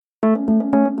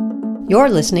You're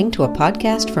listening to a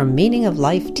podcast from Meaning of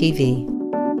Life TV.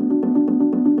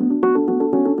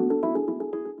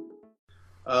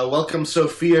 Welcome,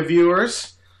 Sophia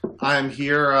viewers. I'm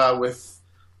here with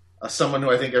someone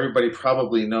who I think everybody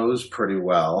probably knows pretty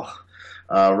well,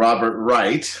 Robert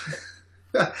Wright.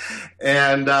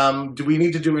 And do we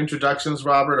need to do introductions,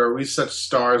 Robert? Or are we such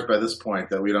stars by this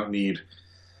point that we don't need?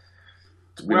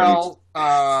 We're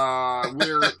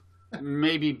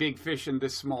maybe big fish in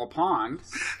this small pond.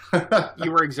 You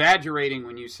were exaggerating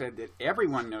when you said that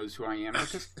everyone knows who I am,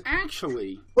 because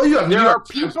actually,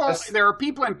 there are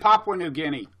people in Papua New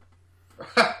Guinea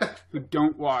who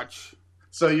don't watch.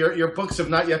 So your books have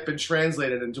not yet been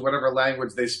translated into whatever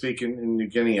language they speak in New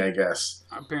Guinea, I guess.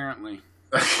 Apparently.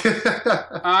 But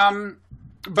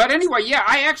anyway, yeah,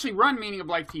 I actually run Meaning of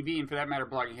Life TV, and for that matter,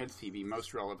 Blogging Heads TV,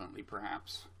 most relevantly,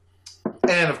 perhaps.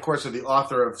 And, of course, are the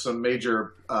author of some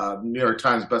major New York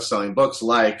Times best-selling books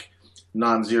like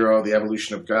Non-Zero, The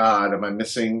Evolution of God. Am I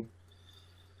missing?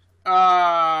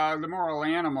 The Moral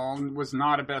Animal was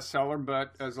not a bestseller,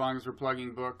 but as long as we're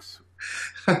plugging books,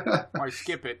 why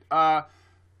skip it?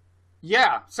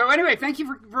 Yeah. So anyway, thank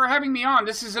you for having me on.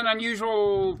 This is an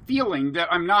unusual feeling that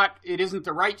it isn't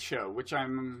the right show, which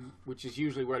is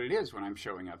usually what it is when I'm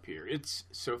showing up here. It's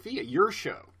Sophia, your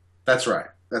show. That's right.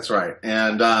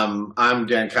 And I'm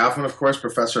Dan Kaufman, of course,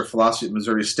 professor of philosophy at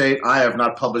Missouri State. I have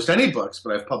not published any books,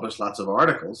 but I've published lots of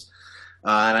articles.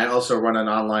 And I also run an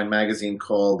online magazine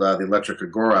called The Electric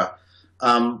Agora.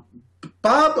 Bob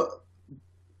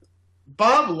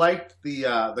liked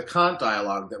the Kant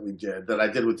dialogue that I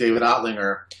did with David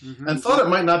Ottlinger, and thought it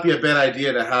might not be a bad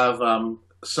idea to have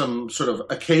some sort of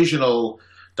occasional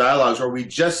dialogues where we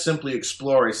just simply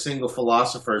explore a single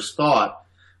philosopher's thought.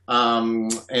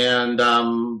 Bob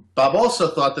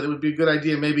also thought that it would be a good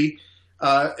idea maybe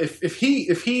if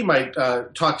he might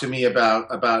talk to me about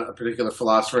a particular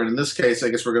philosopher. And in this case, I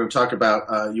guess we're going to talk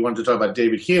about you wanted to talk about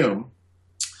David Hume.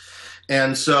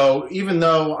 And so, even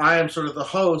though I am sort of the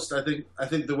host, I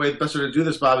think the way best way to do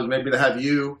this, Bob, is maybe to have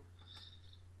you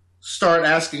start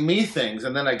asking me things,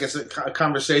 and then I guess a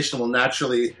conversation will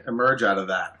naturally emerge out of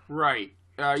that. Right.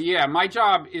 Yeah. My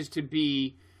job is to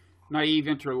be naive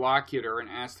interlocutor and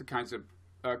ask the kinds of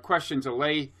questions a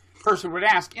lay person would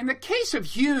ask. In the case of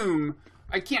Hume,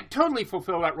 I can't totally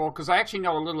fulfill that role because I actually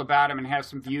know a little about him and have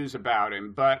some views about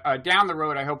him. But down the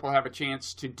road, I hope we'll have a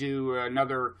chance to do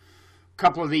another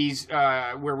couple of these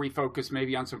where we focus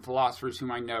maybe on some philosophers whom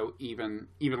I know even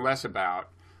less about.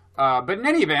 But in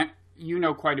any event, you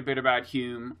know quite a bit about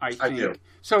Hume, I think. I do.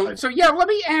 So yeah, let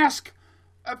me ask.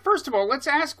 First of all, let's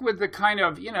ask with the kind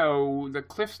of, the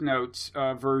Cliff's Notes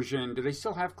version. Do they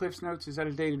still have Cliff's Notes? Is that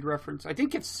a dated reference? I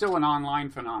think it's still an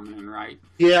online phenomenon, right?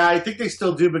 Yeah, I think they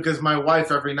still do because my wife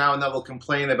every now and then will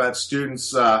complain about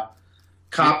students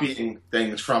copying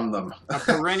things from them. A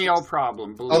perennial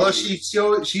problem. Although she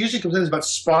usually complains about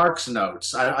Sparks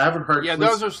Notes. I haven't heard. Yeah,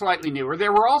 those are slightly newer.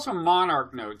 There were also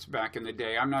Monarch Notes back in the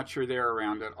day. I'm not sure they're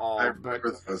around at all. I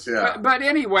remember those, yeah. But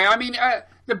anyway, I mean,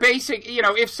 the basic,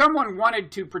 if someone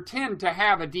wanted to pretend to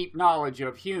have a deep knowledge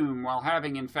of Hume while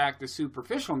having, in fact, the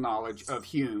superficial knowledge of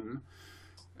Hume,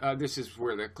 this is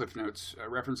where the Cliff Notes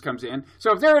reference comes in.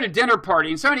 So if they're at a dinner party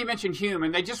and somebody mentioned Hume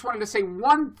and they just wanted to say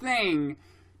one thing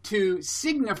to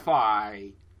signify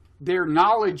their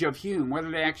knowledge of Hume, whether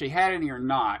they actually had any or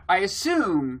not, I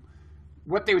assume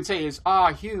what they would say is,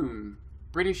 Hume,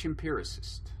 British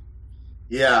empiricist.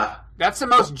 Yeah. That's the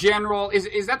most general,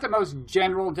 is that the most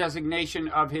general designation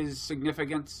of his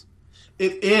significance?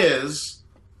 It is.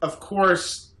 Of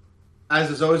course, as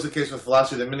is always the case with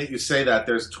philosophy, the minute you say that,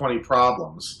 there's 20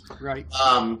 problems. Right.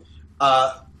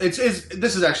 This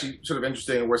is actually sort of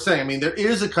interesting what we're saying. I mean, there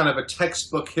is a kind of a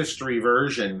textbook history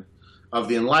version of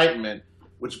the Enlightenment,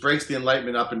 which breaks the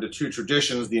Enlightenment up into two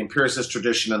traditions, the empiricist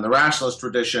tradition and the rationalist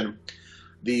tradition.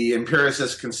 The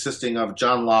empiricist consisting of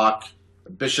John Locke,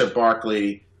 Bishop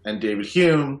Berkeley, and David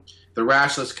Hume. The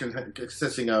rationalist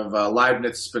consisting of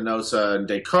Leibniz, Spinoza, and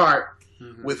Descartes,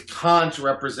 with Kant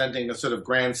representing a sort of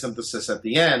grand synthesis at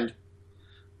the end.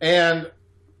 And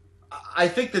I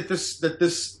think that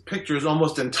this picture is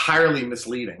almost entirely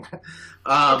misleading.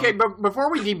 Okay, but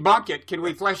before we debunk it, can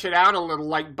we flesh it out a little?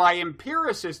 Like, by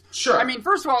empiricist, sure. I mean,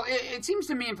 first of all, it seems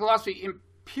to me in philosophy,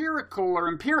 empirical or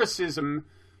empiricism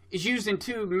is used in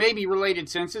two maybe related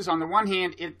senses. On the one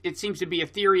hand, it seems to be a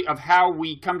theory of how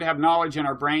we come to have knowledge in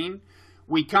our brain.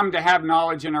 We come to have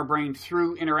knowledge in our brain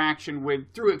through interaction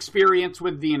through experience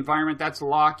with the environment. That's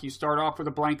Locke. You start off with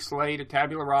a blank slate, a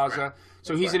tabula rasa. Right.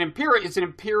 So he's an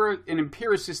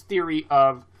empiricist theory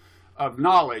of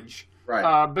knowledge.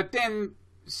 Right. But then,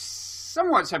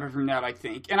 somewhat separate from that, I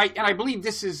think, and I believe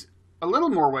this is a little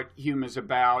more what Hume is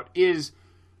about, is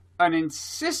an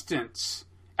insistence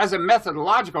as a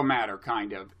methodological matter,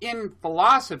 kind of, in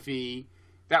philosophy,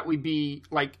 that we be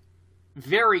like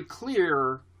very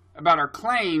clear about our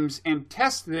claims and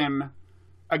test them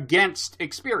against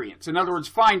experience. In other words,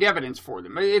 find evidence for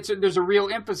them. There's a real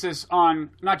emphasis on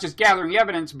not just gathering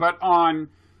evidence, but on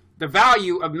the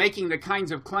value of making the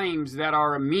kinds of claims that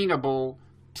are amenable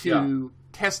to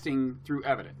testing through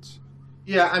evidence.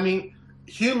 Yeah, I mean,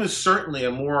 Hume is certainly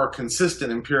a more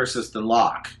consistent empiricist than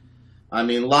Locke. I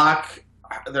mean, Locke,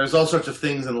 there's all sorts of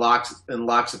things in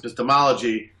Locke's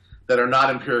epistemology that are not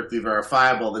empirically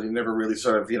verifiable, that he never really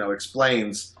sort of,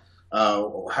 explains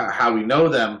how we know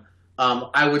them.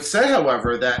 I would say,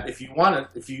 however, that if you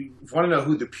want to know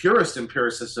who the purest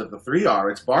empiricists of the three are,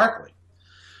 it's Berkeley.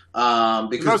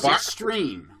 Because most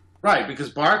extreme. Right, because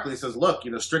Berkeley says, look,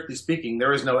 strictly speaking,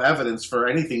 there is no evidence for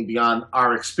anything beyond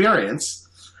our experience.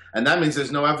 And that means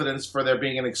there's no evidence for there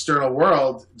being an external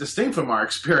world distinct from our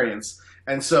experience.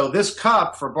 And so this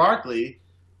cup, for Berkeley,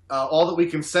 all that we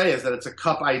can say is that it's a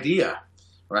cup idea,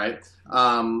 right?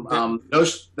 The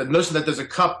notion that there's a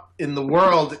cup in the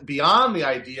world beyond the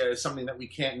idea is something that we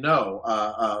can't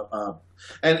know.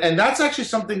 And that's actually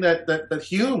something that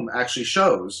Hume actually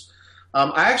shows.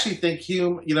 I actually think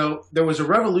Hume, there was a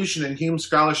revolution in Hume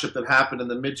scholarship that happened in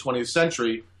the mid-20th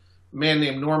century. A man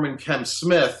named Norman Kemp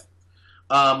Smith,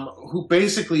 who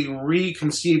basically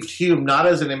reconceived Hume not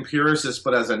as an empiricist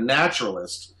but as a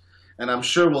naturalist. And I'm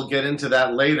sure we'll get into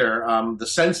that later, the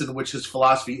sense in which his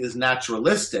philosophy is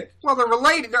naturalistic. Well, they're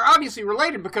related. They're obviously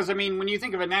related because, when you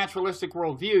think of a naturalistic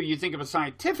worldview, you think of a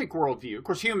scientific worldview. Of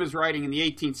course, Hume is writing in the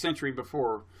 18th century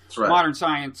before modern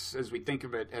science, as we think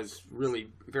of it, has really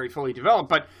very fully developed.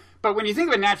 But when you think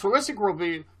of a naturalistic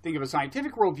worldview, think of a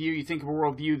scientific worldview, you think of a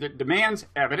worldview that demands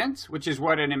evidence, which is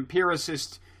what an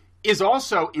empiricist is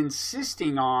also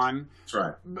insisting on. That's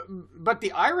right. But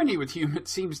the irony with Hume, it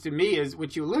seems to me, is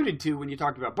what you alluded to when you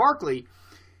talked about Berkeley,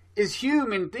 is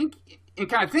Hume, in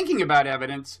kind of thinking about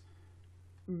evidence,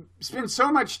 spends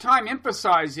so much time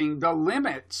emphasizing the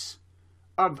limits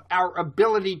of our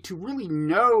ability to really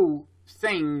know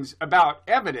things about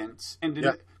evidence and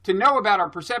to know about our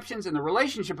perceptions and the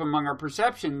relationship among our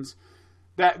perceptions,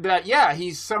 that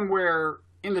he's somewhere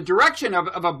in the direction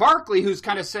of a Berkeley who's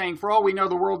kind of saying, for all we know,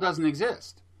 the world doesn't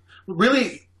exist.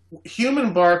 Really, Hume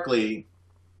and Berkeley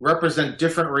represent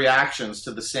different reactions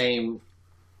to the same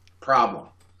problem.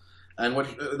 And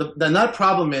that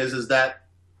problem is that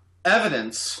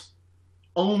evidence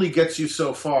only gets you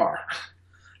so far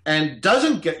and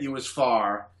doesn't get you as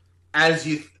far as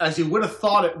you would have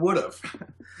thought it would have.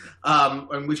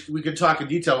 And we could talk in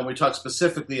detail when we talk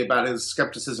specifically about his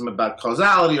skepticism about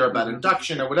causality or about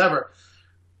induction or whatever.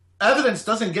 Evidence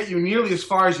doesn't get you nearly as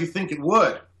far as you think it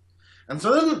would. And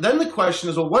so then the question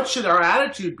is, well, what should our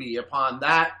attitude be upon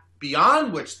that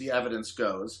beyond which the evidence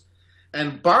goes?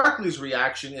 And Berkeley's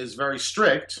reaction is very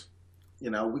strict.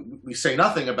 We say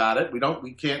nothing about it.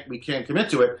 We can't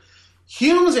commit to it.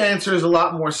 Hume's answer is a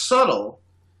lot more subtle.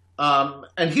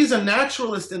 And he's a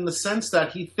naturalist in the sense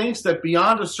that he thinks that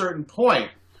beyond a certain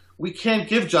point, we can't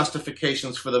give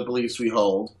justifications for the beliefs we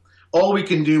hold. All we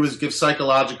can do is give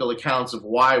psychological accounts of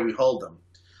why we hold them.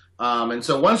 And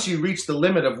so once you reach the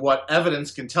limit of what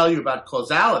evidence can tell you about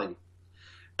causality,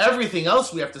 everything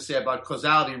else we have to say about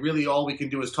causality, really all we can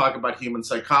do is talk about human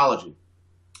psychology.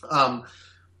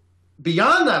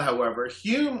 Beyond that, however,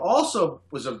 Hume also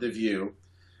was of the view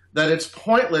that it's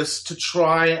pointless to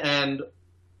try and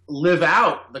live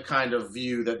out the kind of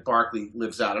view that Berkeley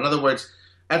lives out. In other words,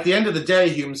 at the end of the day,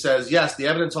 Hume says, yes, the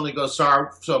evidence only goes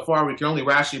so far, we can only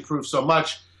rationally prove so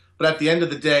much, but at the end of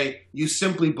the day, you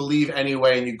simply believe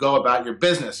anyway and you go about your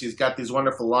business. He's got this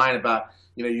wonderful line about,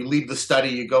 you leave the study,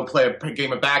 you go play a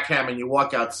game of backgammon, you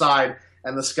walk outside,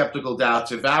 and the skeptical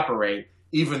doubts evaporate,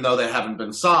 even though they haven't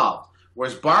been solved.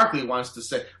 Whereas Berkeley wants to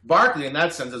say, Berkeley in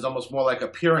that sense is almost more like a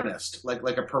Pyrrhonist,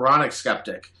 like a Pyrrhonic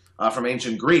skeptic from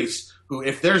ancient Greece, who,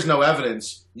 if there's no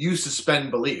evidence, you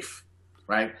suspend belief,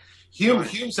 right? Hume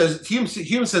says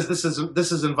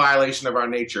this is in violation of our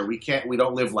nature. We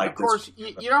don't live like this. Of course,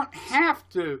 you don't have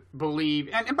to believe.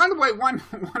 And by the way, one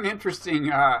interesting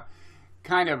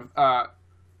kind of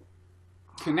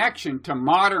connection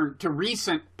to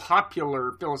recent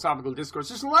popular philosophical discourse.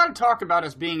 There's a lot of talk about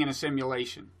us being in a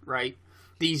simulation, right?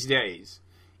 These days,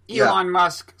 Elon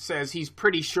Musk says he's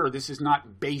pretty sure this is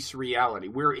not base reality.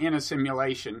 We're in a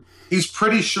simulation. He's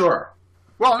pretty sure.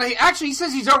 Well, he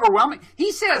says he's overwhelming.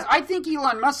 He says, I think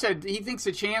Elon Musk said he thinks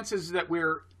the chances that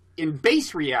we're in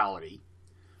base reality,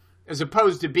 as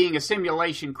opposed to being a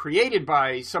simulation created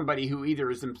by somebody who either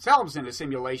is themselves in a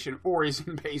simulation or is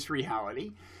in base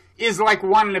reality, is like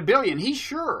 1 in a billion. He's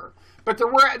sure. But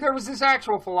there was this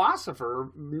actual philosopher,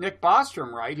 Nick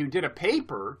Bostrom, right, who did a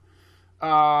paper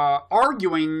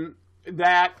arguing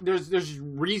that there's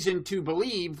reason to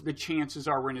believe the chances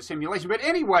are we're in a simulation. But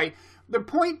anyway, the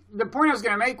point I was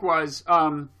going to make was,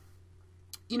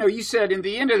 you said in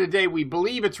the end of the day we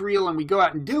believe it's real and we go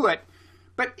out and do it.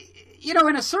 But,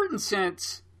 in a certain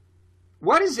sense,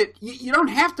 what is it? You don't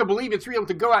have to believe it's real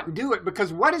to go out and do it,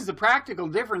 because what is the practical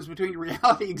difference between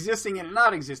reality existing and it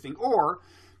not existing? Or,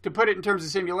 to put it in terms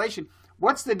of simulation,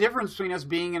 what's the difference between us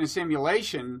being in a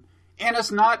simulation and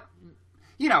us not?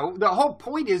 The whole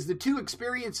point is the two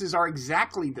experiences are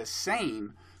exactly the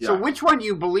same. Yeah. So which one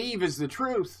you believe is the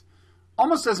truth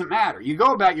almost doesn't matter. You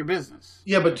go about your business.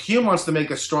 Yeah, but Hume wants to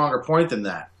make a stronger point than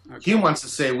that. Okay. Hume wants to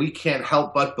say we can't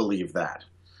help but believe that.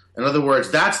 In other words,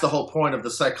 that's the whole point of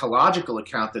the psychological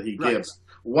account that he gives.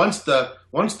 Right. Once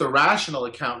the rational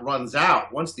account runs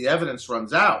out, once the evidence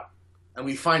runs out, and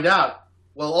we find out,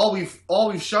 well, all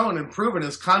we've shown and proven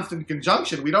is constant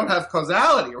conjunction. We don't have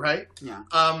causality, right? Yeah.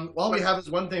 All we have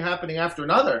is one thing happening after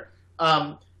another.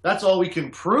 That's all we can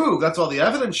prove. That's all the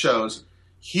evidence shows.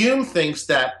 Hume thinks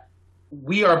that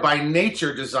we are by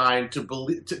nature designed to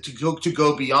believe, to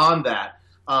go beyond that.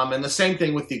 And the same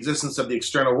thing with the existence of the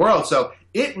external world. So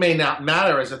it may not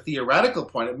matter as a theoretical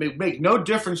point. It may make no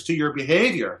difference to your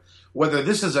behavior whether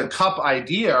this is a cup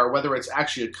idea or whether it's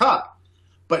actually a cup.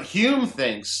 But Hume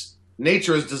thinks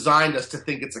nature has designed us to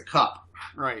think it's a cup.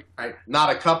 Right. Not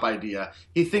a cup idea.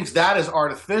 He thinks that is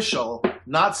artificial,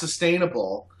 not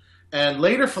sustainable. And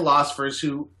later philosophers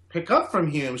who pick up from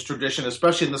Hume's tradition,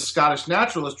 especially in the Scottish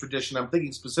naturalist tradition, I'm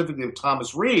thinking specifically of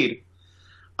Thomas Reid,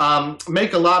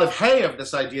 make a lot of hay of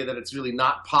this idea that it's really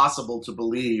not possible to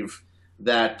believe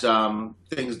that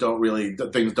things don't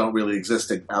really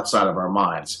exist outside of our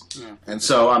minds. Yeah. And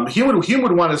so Hume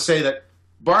would want to say that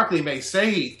Berkeley may say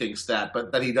he thinks that,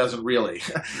 but that he doesn't really,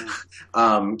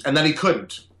 and that he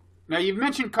couldn't. Now you've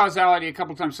mentioned causality a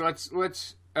couple times, so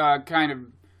let's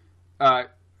kind of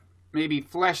maybe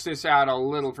flesh this out a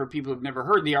little for people who've never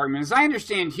heard the argument. As I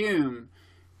understand Hume,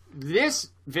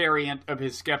 this variant of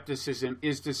his skepticism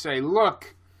is to say,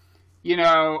 look,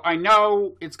 I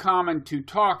know it's common to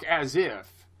talk as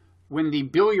if when the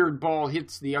billiard ball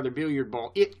hits the other billiard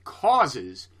ball, it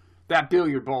causes that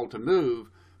billiard ball to move.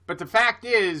 But the fact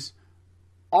is,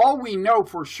 all we know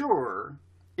for sure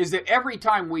is that every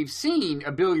time we've seen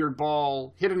a billiard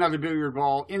ball hit another billiard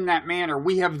ball in that manner,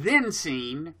 we have then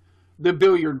seen the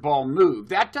billiard ball move.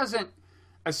 That doesn't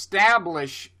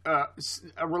establish a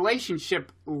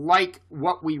relationship like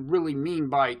what we really mean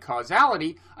by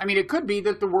causality. I mean, it could be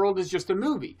that the world is just a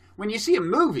movie. When you see a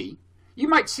movie, you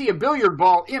might see a billiard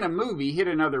ball in a movie hit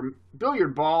another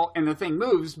billiard ball and the thing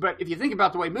moves, but if you think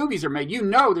about the way movies are made,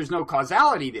 there's no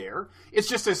causality there. It's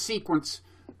just a sequence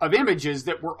of images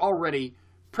that were already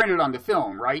printed on the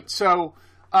film, right? So,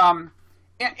 and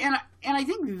I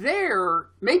think there,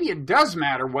 maybe it does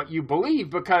matter what you believe,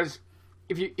 because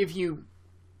if you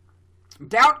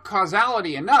doubt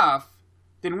causality enough,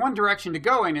 then one direction to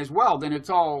go in is, well, then it's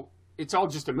all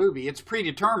just a movie. It's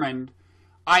predetermined.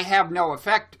 I have no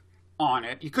effect on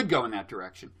it. You could go in that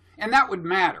direction, and that would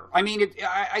matter. I mean,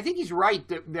 I think he's right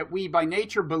that we by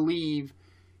nature believe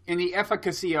in the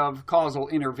efficacy of causal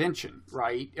intervention,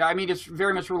 right? I mean, it's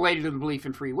very much related to the belief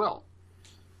in free will.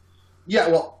 Yeah,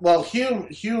 well,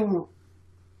 Hume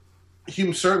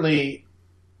certainly,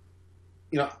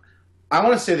 I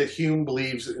want to say that Hume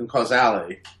believes in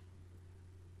causality,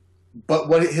 but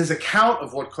what his account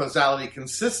of what causality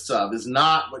consists of is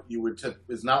not what you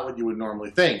would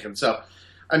normally think. And so,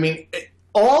 I mean,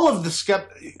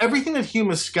 everything that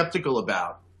Hume is skeptical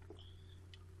about,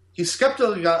 he's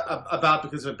skeptical about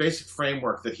because of a basic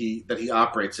framework that he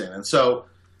operates in. And so,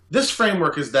 this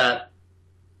framework is that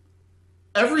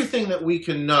everything that we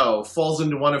can know falls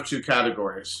into one of two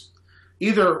categories.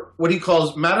 Either what he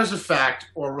calls matters of fact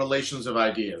or relations of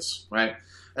ideas, right?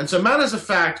 And so matters of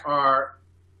fact are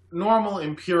normal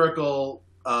empirical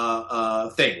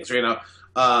things.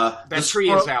 That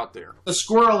tree is out there. The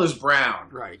squirrel is brown,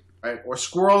 right? Or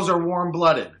squirrels are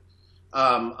warm-blooded.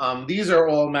 These are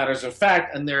all matters of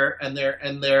fact, and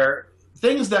they're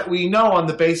things that we know on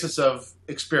the basis of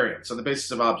experience, on the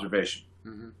basis of observation.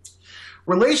 Mm-hmm.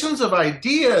 Relations of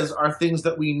ideas are things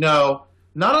that we know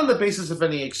not on the basis of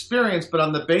any experience, but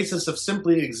on the basis of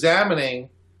simply examining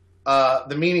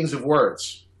the meanings of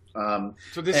words.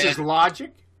 So this is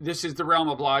logic? This is the realm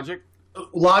of logic?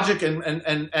 Logic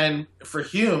and for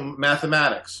Hume,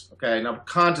 mathematics. Okay, now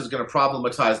Kant is going to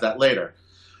problematize that later.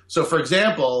 So, for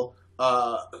example,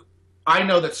 I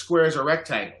know that squares are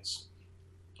rectangles,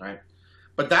 right?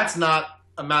 But that's not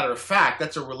a matter of fact.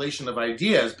 That's a relation of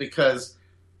ideas, because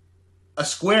a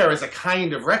square is a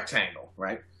kind of rectangle,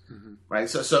 right? Mm-hmm. Right.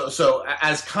 So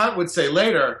as Kant would say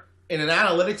later, in an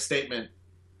analytic statement,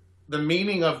 the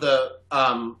meaning of the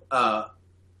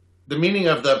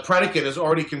predicate is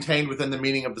already contained within the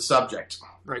meaning of the subject.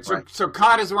 Right. So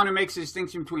Kant is the one who makes the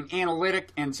distinction between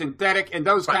analytic and synthetic, and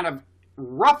those kind of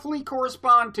roughly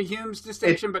correspond to Hume's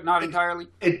distinction, but not entirely.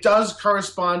 It does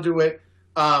correspond to it.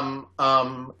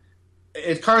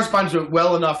 It corresponds to it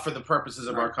well enough for the purposes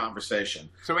of our conversation.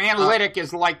 So analytic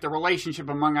is like the relationship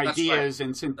among ideas,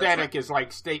 and synthetic is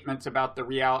like statements about the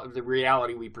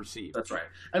reality we perceive. That's right.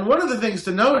 And one of the things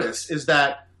to notice is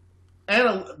that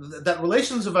that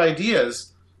relations of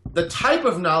ideas, the type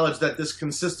of knowledge that this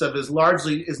consists of is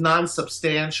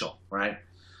non-substantial, right?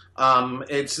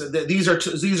 These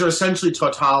are essentially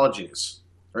tautologies,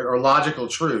 right, or logical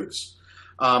truths.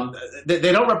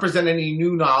 They don't represent any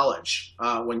new knowledge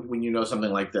when you know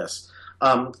something like this.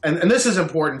 And this is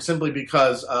important simply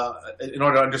because in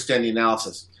order to understand the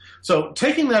analysis. So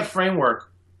taking that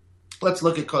framework, let's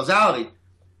look at causality.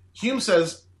 Hume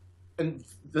says, and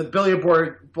the billiard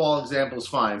ball example is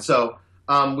fine. So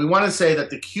we want to say that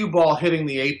the cue ball hitting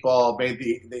the 8 ball made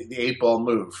the 8 ball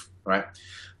move, right?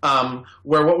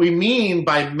 Where what we mean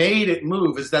by made it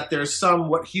move is that there's some,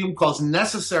 what Hume calls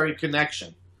necessary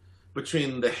connection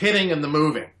between the hitting and the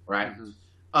moving, right?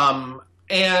 Mm-hmm.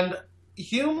 And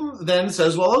Hume then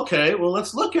says, well,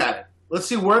 let's look at it. Let's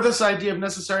see where this idea of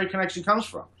necessary connection comes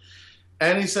from.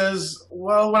 And he says,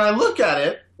 well, when I look at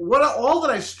it, all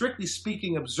that I strictly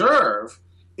speaking observe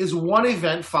is one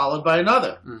event followed by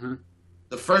another. Mm-hmm.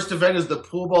 The first event is the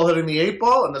pool ball hitting the 8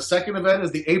 ball, and the second event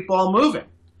is the 8 ball moving.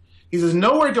 He says,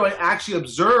 nowhere do I actually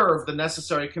observe the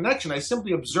necessary connection. I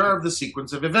simply observe the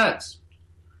sequence of events.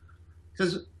 He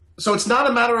says, so it's not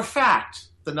a matter of fact,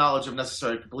 the knowledge of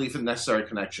belief in necessary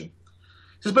connection. He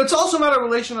says, but it's also not a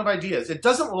relation of ideas. It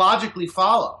doesn't logically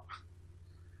follow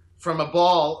from a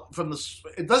ball,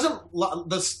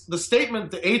 the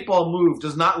statement the 8 ball moved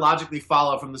does not logically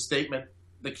follow from the statement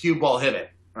the cue ball hit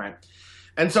it, right?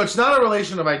 And so it's not a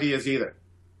relation of ideas either.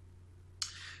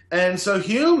 And so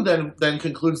Hume then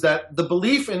concludes that the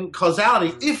belief in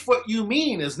causality, if what you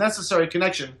mean is necessary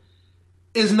connection,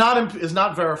 is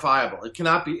not verifiable. It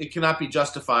cannot be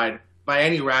justified by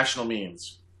any rational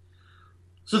means.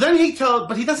 So then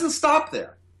but he doesn't stop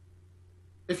there.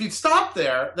 If he'd stopped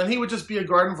there, then he would just be a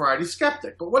garden variety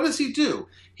skeptic. But what does he do?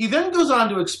 He then goes on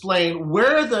to explain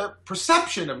where the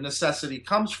perception of necessity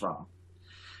comes from.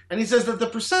 And he says that the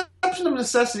perception of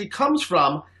necessity comes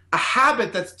from a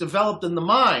habit that's developed in the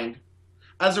mind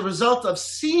as a result of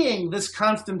seeing this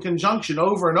constant conjunction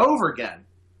over and over again,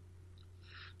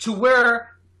 to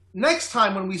where next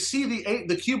time when we see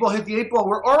the cue ball hit the 8 ball,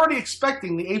 we're already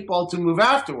expecting the 8 ball to move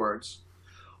afterwards.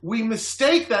 We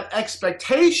mistake that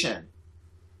expectation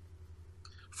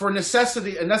for a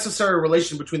necessary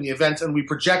relation between the events, and we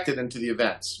project it into the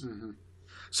events. Mm-hmm.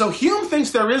 So Hume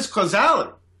thinks there is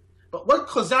causality, but what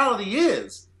causality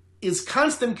is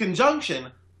constant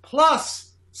conjunction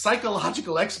plus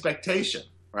psychological expectation,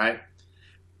 right?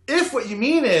 If what you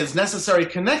mean is necessary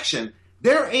connection,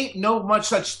 there ain't no much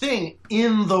such thing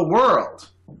in the world.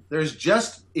 There's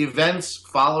just events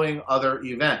following other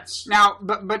events. Now,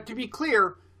 but to be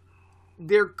clear,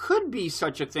 there could be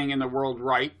such a thing in the world,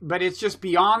 right? But it's just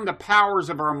beyond the powers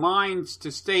of our minds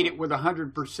to state it with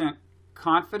 100%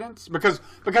 confidence,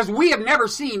 because we have never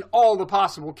seen all the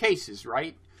possible cases,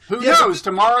 right? Who knows?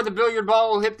 Tomorrow the billiard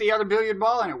ball will hit the other billiard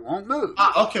ball and it won't move.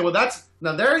 Okay, well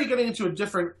now there you're getting into a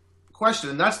different question,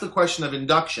 and that's the question of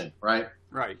induction, right?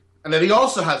 Right. And that he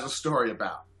also has a story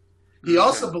about. He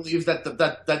also believes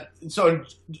that so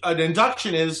an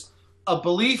induction is a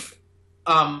belief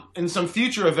in some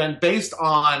future event based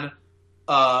on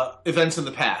events in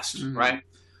the past, mm-hmm. right?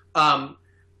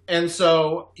 And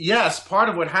so, yes, part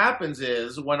of what happens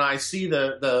is when I see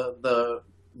the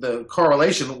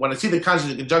correlation, when I see the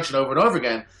constant conjunction over and over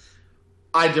again,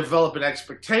 I develop an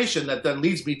expectation that then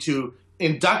leads me to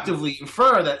inductively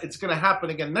infer that it's going to happen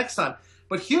again next time.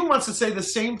 But Hume wants to say the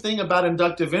same thing about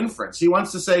inductive inference. He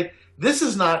wants to say,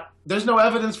 there's no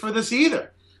evidence for this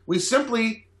either. We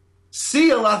simply see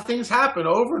a lot of things happen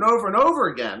over and over and over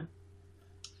again,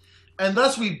 and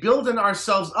thus we build in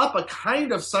ourselves up a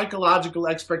kind of psychological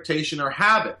expectation or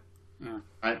habit. Yeah.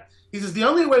 Right? He says the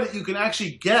only way that you can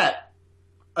actually get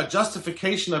a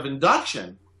justification of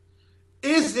induction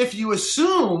is if you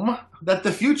assume that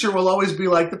the future will always be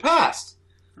like the past.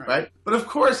 Right? But of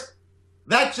course,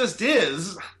 that just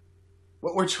is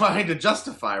what we're trying to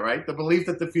justify, right? The belief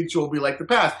that the future will be like the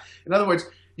past. In other words,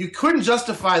 You couldn't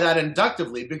justify that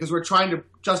inductively because we're trying to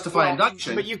justify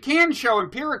induction. But you can show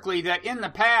empirically that in the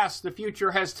past, the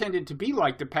future has tended to be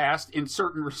like the past in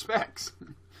certain respects.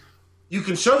 You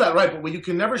can show that, right, but what you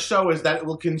can never show is that it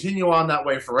will continue on that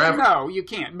way forever. No, you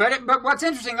can't. But what's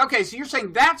interesting, okay, so you're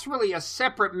saying that's really a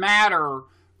separate matter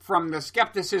from the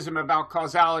skepticism about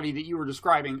causality that you were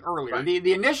describing earlier. Right.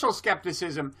 The initial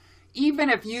skepticism,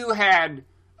 even if you had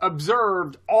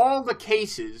observed all the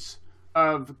cases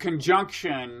of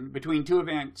conjunction between two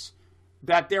events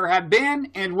that there have been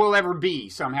and will ever be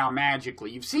somehow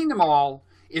magically. You've seen them all.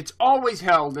 It's always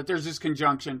held that there's this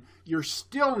conjunction. You're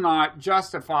still not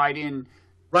justified in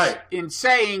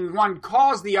saying one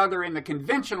caused the other in the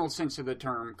conventional sense of the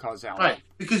term causality. Right,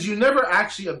 because you never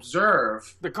actually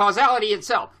observe the causality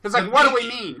itself. It's like, what do we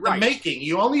mean? The making.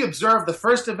 You only observe the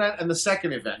first event and the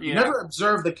second event. You never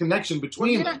observe the connection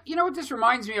between them. You know what this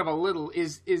reminds me of a little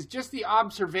is just the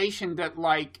observation that,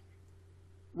 like,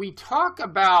 we talk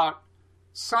about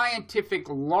scientific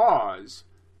laws,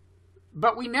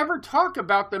 but we never talk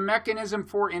about the mechanism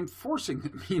for enforcing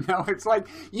them. You know, it's like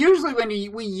usually when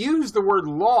we use the word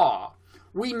law,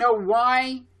 we know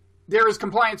why there is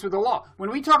compliance with the law. When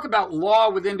we talk about law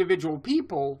with individual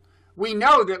people, we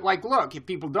know that, like, look, if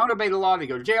people don't obey the law, they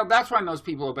go to jail. That's why most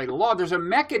people obey the law. There's a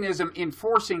mechanism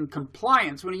enforcing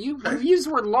compliance. When you use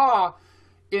the word law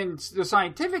in the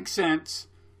scientific sense,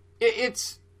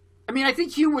 it's, I mean, I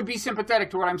think Hume would be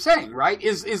sympathetic to what I'm saying, right?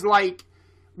 Is like,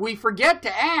 we forget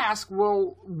to ask,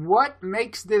 well, what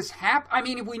makes this happen? I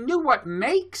mean, if we knew what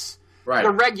makes the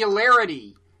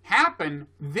regularity happen,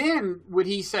 then would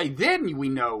he say, then we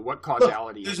know what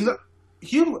causality is?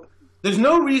 There's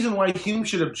no reason why Hume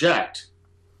should object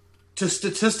to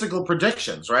statistical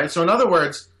predictions, right? So in other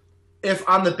words, if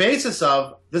on the basis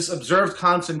of this observed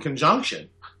constant conjunction,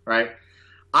 right,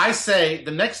 I say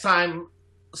the next time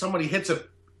somebody hits a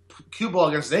cue ball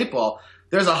against an 8-ball,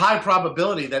 there's a high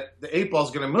probability that the 8-ball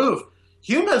is going to move.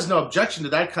 Hume has no objection to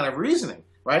that kind of reasoning,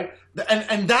 right?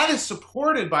 And that is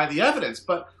supported by the evidence.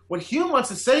 But what Hume wants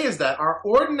to say is that our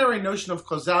ordinary notion of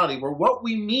causality, where what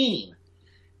we mean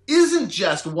isn't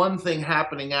just one thing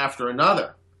happening after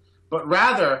another, but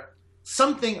rather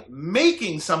something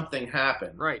making something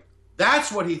happen. Right.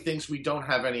 That's what he thinks we don't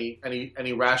have any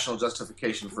rational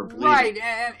justification for believing. Right,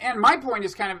 and my point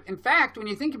is kind of, in fact, when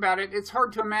you think about it, it's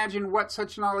hard to imagine what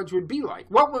such knowledge would be like.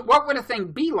 What would a thing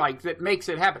be like that makes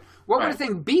it happen? What would a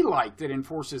thing be like that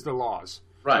enforces the laws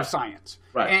of science?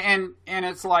 Right. And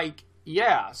it's like,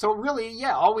 yeah, so really,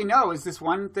 all we know is this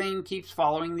one thing keeps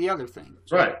following the other thing.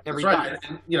 Right. Every time.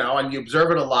 And, and you observe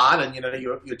it a lot, and,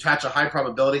 you attach a high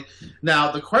probability.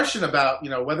 Now, the question about,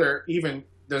 whether even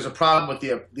there's a problem with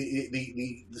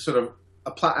the sort of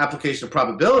application of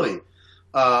probability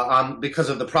because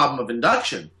of the problem of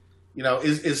induction,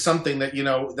 is something that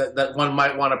that one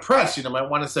might want to press. Might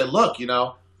want to say, look,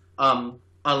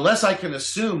 unless I can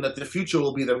assume that the future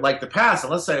will be like the past,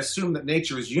 unless I assume that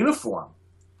nature is uniform,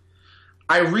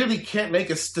 I really can't make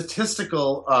a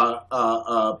statistical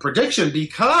prediction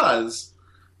because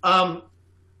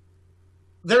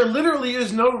there literally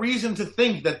is no reason to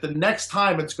think that the next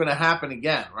time it's going to happen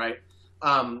again, right?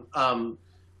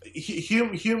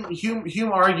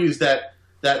 Hume argues that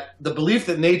the belief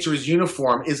that nature is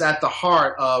uniform is at the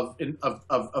heart of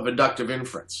inductive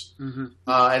inference,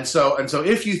 and so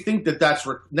if you think that that's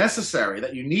necessary,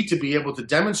 that you need to be able to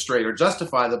demonstrate or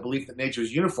justify the belief that nature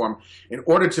is uniform in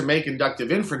order to make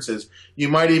inductive inferences, you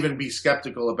might even be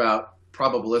skeptical about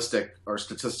probabilistic or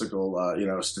statistical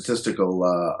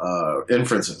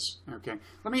inferences. Okay.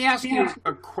 Let me ask you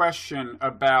a question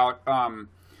about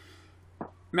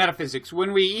metaphysics.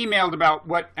 When we emailed about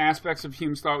what aspects of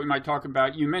Hume's thought we might talk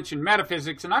about, you mentioned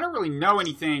metaphysics, and I don't really know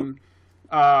anything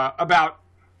about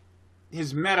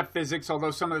his metaphysics,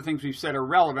 although some of the things we've said are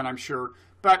relevant, I'm sure.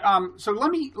 But so let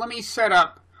me set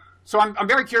up. So I'm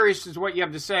very curious as to what you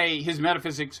have to say his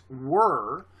metaphysics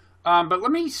were, but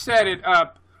let me set it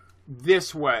up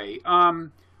this way.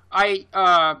 Kant,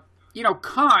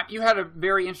 you had a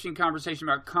very interesting conversation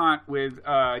about Kant with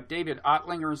David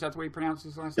Ottlinger. Is that the way you pronounce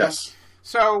his last name? Yes.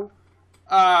 So,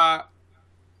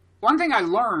 one thing I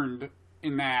learned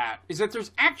in that is that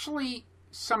there's actually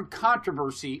some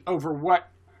controversy over what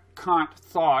Kant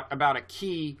thought about a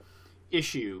key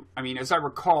issue. I mean, as I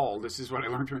recall, this is what I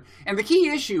learned from him. And the key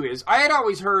issue is, I had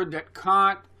always heard that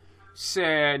Kant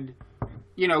said,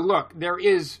 look, there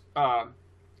is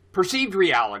perceived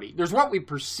reality. There's what we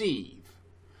perceive.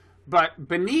 But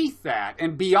beneath that,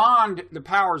 and beyond the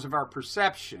powers of our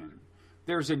perception,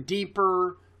 there's a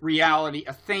deeper reality,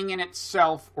 a thing in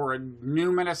itself, or a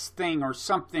numinous thing, or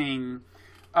something,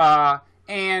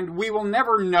 and we will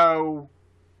never know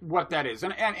what that is.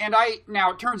 And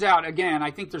now it turns out, again,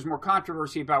 I think there's more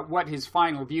controversy about what his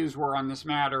final views were on this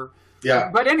matter. Yeah.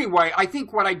 But anyway, I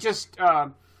think what I just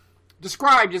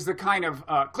described is the kind of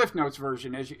Cliff Notes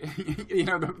version, as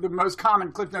the most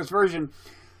common Cliff Notes version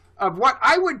of what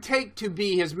I would take to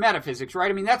be his metaphysics, right?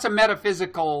 I mean, that's a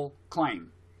metaphysical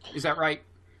claim. Is that right?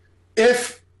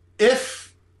 If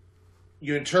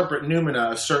you interpret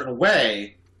noumena a certain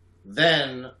way,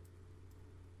 then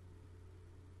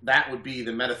that would be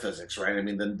the metaphysics, right? I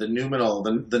mean, the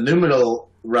noumenal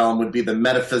realm would be the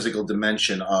metaphysical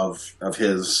dimension of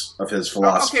his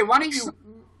philosophy. Okay, why don't you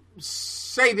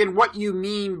say then what you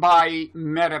mean by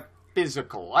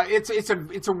metaphysical?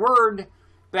 It's a word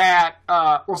that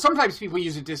sometimes people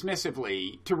use it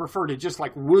dismissively to refer to just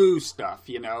like woo stuff,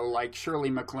 like Shirley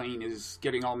MacLaine is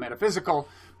getting all metaphysical,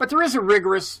 but there is a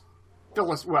rigorous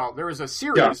there is a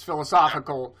serious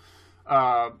philosophical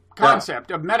concept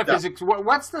of metaphysics. Yeah.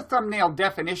 What's the thumbnail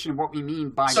definition of what we mean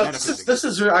by metaphysics? This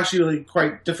is actually really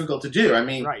quite difficult to do. I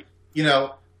mean, right.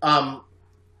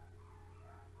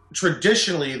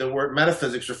 Traditionally, the word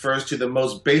metaphysics refers to the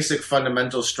most basic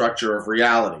fundamental structure of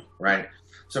reality, right?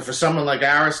 So for someone like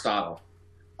Aristotle,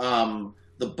 the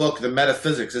book, The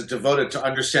Metaphysics, is devoted to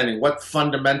understanding what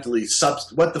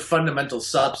the fundamental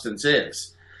substance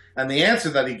is. And the answer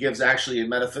that he gives actually in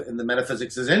the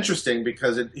Metaphysics is interesting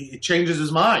because it changes his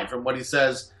mind from what he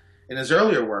says in his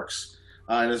earlier works.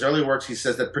 In his earlier works, he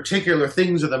says that particular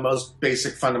things are the most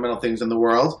basic fundamental things in the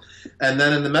world. And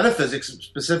then in the Metaphysics,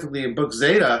 specifically in Book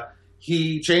Zeta,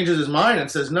 he changes his mind and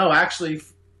says, no, actually,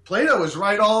 Plato was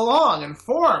right all along, and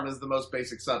form is the most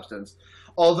basic substance.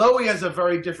 Although he has a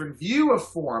very different view of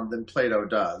form than Plato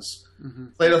does. Mm-hmm.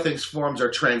 Plato thinks forms are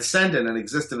transcendent and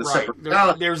exist in a separate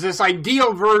reality. There's this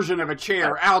ideal version of a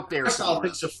chair out there. Aristotle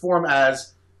thinks of form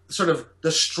as sort of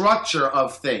the structure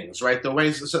of things, right? The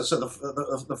ways, so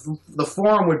the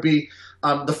form would be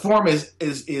the form is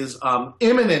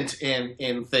immanent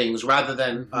in things rather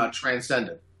than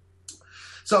transcendent.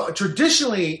 So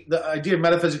traditionally, the idea of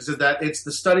metaphysics is that it's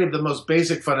the study of the most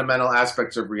basic fundamental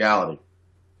aspects of reality.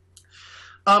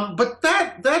 But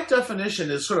that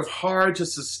definition is sort of hard to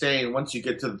sustain once you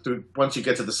get to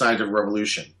the scientific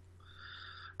revolution,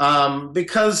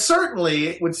 because certainly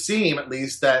it would seem, at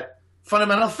least, that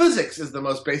fundamental physics is the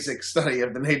most basic study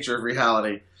of the nature of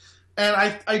reality, and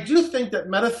I do think that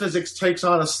metaphysics takes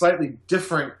on a slightly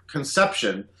different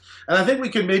conception, and I think we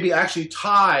can maybe actually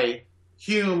tie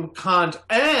Hume, Kant,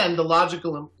 and the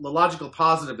logical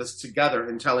positivists together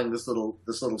in telling this little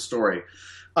story.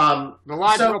 The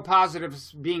logical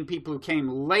positives being people who came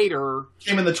later.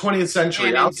 Came in the 20th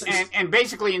century. And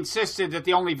basically insisted that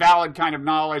the only valid kind of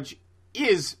knowledge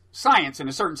is science in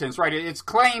a certain sense, right? It's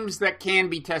claims that can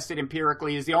be tested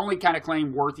empirically is the only kind of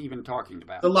claim worth even talking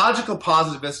about. The logical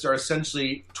positivists are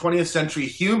essentially 20th century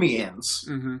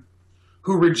Humeans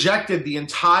who rejected the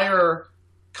entire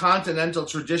continental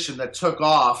tradition that took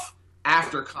off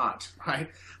after Kant, right?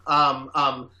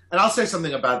 And I'll say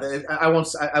something about that. I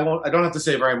don't have to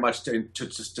say very much to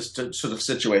sort of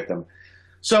situate them.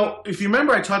 So if you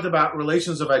remember, I talked about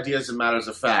relations of ideas and matters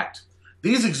of fact.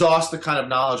 These exhaust the kind of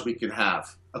knowledge we can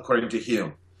have, according to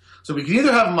Hume. So we can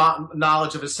either have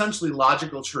knowledge of essentially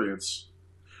logical truths,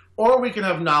 or we can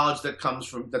have knowledge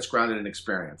that's grounded in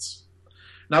experience.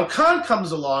 Now Kant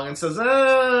comes along and says,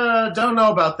 don't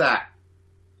know about that.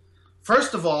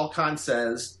 First of all, Kant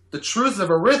says, the truths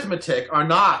of arithmetic are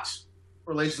not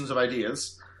relations of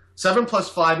ideas. 7 plus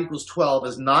 5 equals 12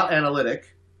 is not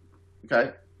analytic.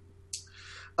 Okay?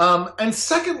 And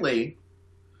secondly,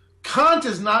 Kant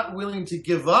is not willing to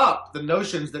give up the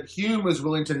notions that Hume is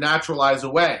willing to naturalize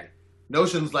away.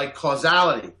 Notions like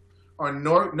causality, or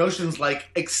notions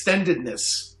like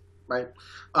extendedness, right?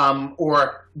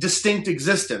 Or distinct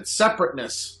existence,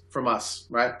 separateness from us,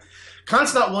 right?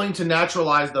 Kant's not willing to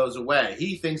naturalize those away.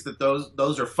 He thinks that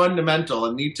those are fundamental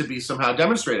and need to be somehow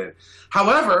demonstrated.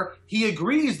 However, he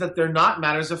agrees that they're not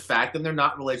matters of fact and they're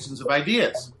not relations of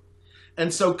ideas.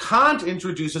 And so Kant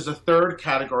introduces a third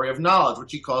category of knowledge,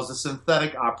 which he calls the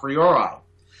synthetic a priori.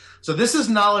 So this is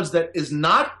knowledge that is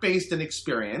not based in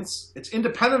experience. It's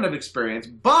independent of experience,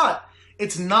 but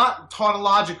it's not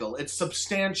tautological. It's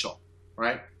substantial,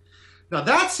 right? Now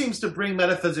that seems to bring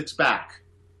metaphysics back.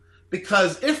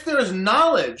 Because if there is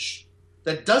knowledge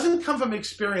that doesn't come from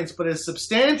experience but is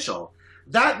substantial,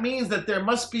 that means that there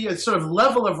must be a sort of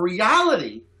level of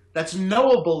reality that's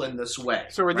knowable in this way.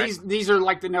 So are these are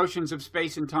like the notions of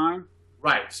space and time?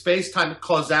 Right. Space, time,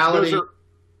 causality.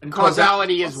 And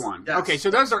causality is one. Yes. Okay, so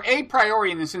those are a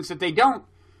priori in the sense that they don't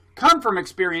come from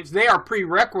experience. They are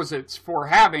prerequisites for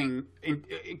having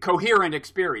coherent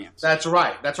experience. That's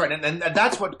right. And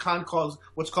that's what Kant calls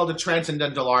what's called a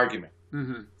transcendental argument.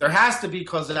 Mm-hmm. There has to be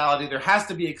causality. There has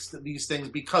to be these things,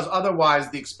 because otherwise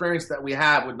the experience that we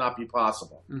have would not be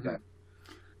possible. Mm-hmm. Okay.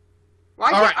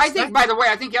 Well, I think, by the way,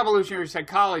 I think evolutionary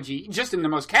psychology, just in the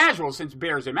most casual sense,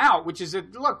 bears him out, which is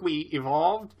that, look, we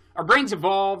evolved, our brains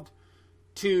evolved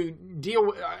to deal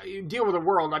with the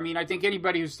world. I mean, I think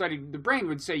anybody who studied the brain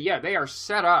would say, yeah, they are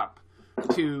set up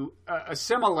to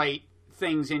assimilate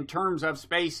things in terms of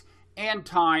space and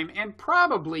time, and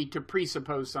probably to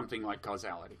presuppose something like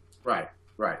causality. Right.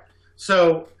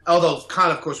 So, although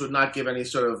Kant, of course, would not give any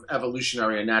sort of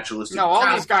evolutionary and naturalistic account.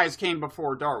 All these guys came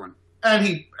before Darwin.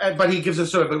 But he gives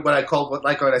us sort of what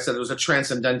I said, it was a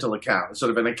transcendental account,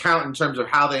 sort of an account in terms of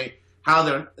how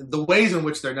the ways in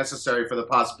which they're necessary for the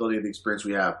possibility of the experience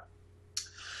we have.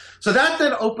 So that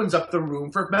then opens up the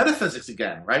room for metaphysics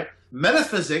again, right?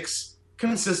 Metaphysics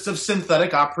consists of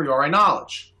synthetic a priori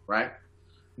knowledge, right?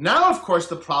 Now, of course,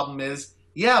 the problem is,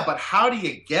 but how do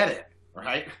you get it,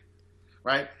 right?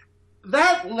 Right?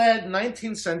 That led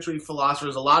 19th century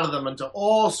philosophers, a lot of them, into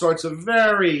all sorts of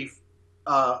very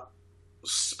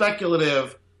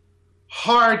speculative,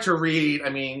 hard to read. I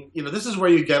mean, this is where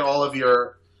you get all of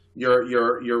your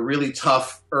really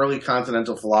tough early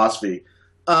continental philosophy.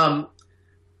 And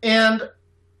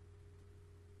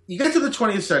you get to the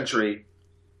 20th century,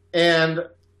 and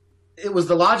it was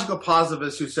the logical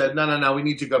positivists who said, no, we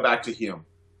need to go back to Hume.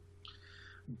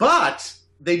 But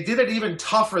they did it even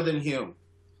tougher than Hume.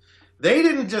 They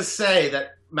didn't just say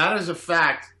that matters of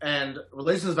fact and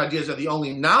relations of ideas are the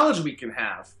only knowledge we can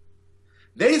have.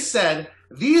 They said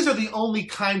these are the only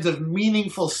kinds of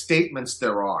meaningful statements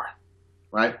there are,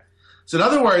 right? So in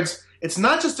other words, it's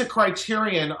not just a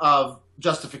criterion of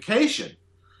justification.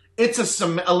 It's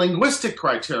a linguistic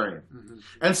criterion. Mm-hmm.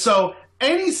 And so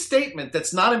any statement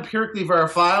that's not empirically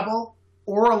verifiable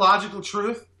or a logical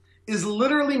truth is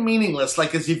literally meaningless,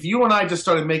 like as if you and I just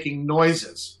started making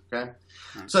noises, okay?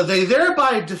 Mm-hmm. So they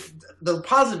thereby, the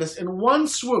positivists, in one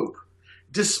swoop,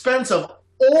 dispense of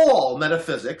all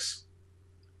metaphysics,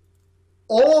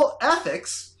 all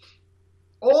ethics,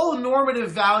 all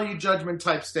normative value judgment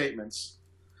type statements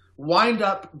wind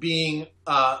up being,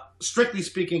 strictly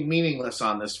speaking, meaningless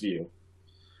on this view.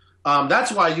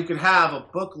 That's why you could have a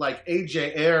book like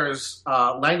A.J. Ayer's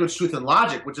Language, Truth, and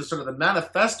Logic, which is sort of the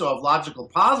manifesto of logical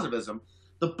positivism.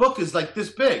 The book is like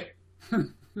this big.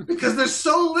 Because there's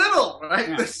so little, right?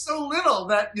 Yeah. There's so little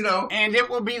that, And it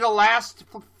will be the last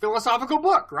philosophical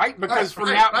book, right? Because from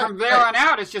there on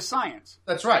out, it's just science.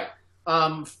 That's right.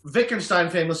 Wittgenstein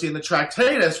famously in the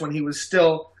Tractatus, when he was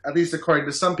still, at least according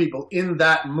to some people, in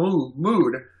that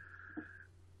mood,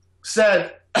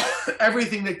 said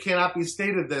everything that cannot be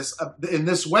stated in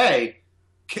this way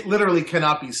literally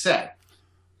cannot be said.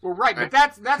 Well, right, but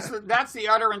that's the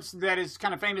utterance that is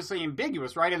kind of famously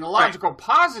ambiguous, right? And the logical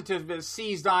positivist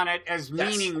seized on it as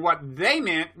meaning what they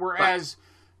meant, whereas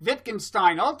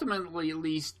Wittgenstein ultimately, at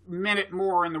least, meant it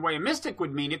more in the way a mystic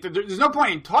would mean it. There's no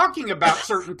point in talking about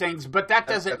certain things, but that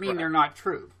doesn't mean they're not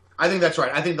true. I think that's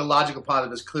right. I think the logical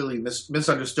positivist clearly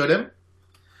misunderstood him.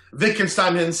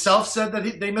 Wittgenstein himself said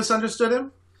that they misunderstood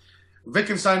him.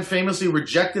 Wittgenstein famously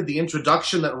rejected the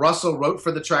introduction that Russell wrote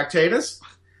for the Tractatus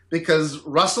because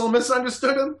Russell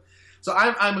misunderstood him. So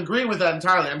I'm agreeing with that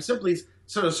entirely. I'm simply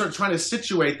sort of trying to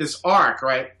situate this arc,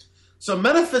 right? So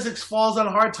metaphysics falls on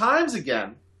hard times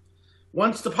again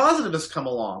once the positivists come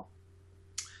along.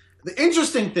 The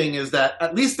interesting thing is that,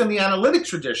 at least in the analytic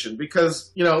tradition,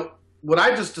 because, what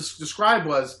I just described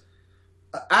was,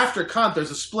 after Kant,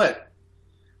 there's a split.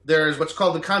 There's what's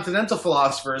called the continental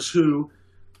philosophers who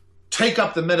take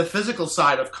up the metaphysical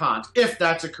side of Kant, if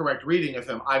that's a correct reading of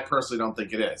him. I personally don't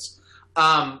think it is.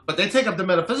 But they take up the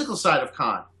metaphysical side of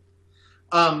Kant.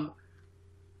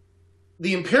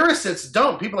 The empiricists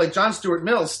don't. People like John Stuart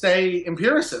Mill stay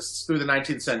empiricists through the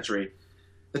 19th century.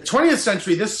 The 20th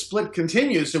century, this split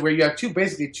continues, so where you have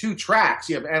basically two tracks.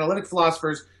 You have analytic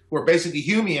philosophers who are basically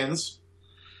Humeans,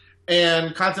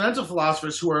 and continental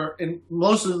philosophers who are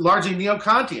largely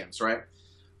Neo-Kantians, right?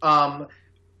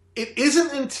 It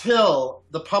isn't until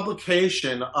the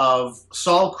publication of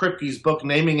Saul Kripke's book,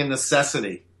 Naming and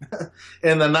Necessity,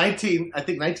 in the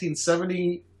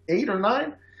 1978 or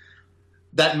 9,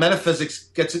 that metaphysics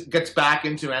gets back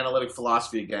into analytic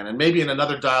philosophy again. And maybe in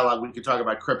another dialogue we could talk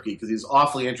about Kripke, because he's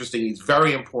awfully interesting. He's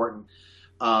very important.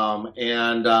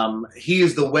 And he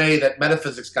is the way that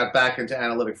metaphysics got back into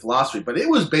analytic philosophy. But it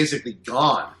was basically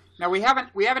gone. Now, we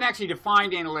haven't actually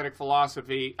defined analytic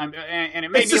philosophy, and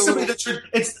it may be a little...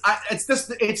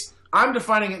 I'm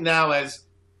defining it now as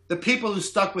the people who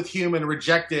stuck with Hume and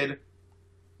rejected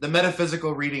the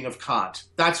metaphysical reading of Kant.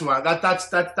 That's how I'm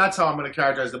going to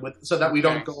characterize them, so that we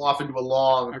don't go off into a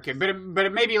long. Okay, but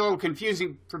it may be a little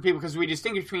confusing for people because we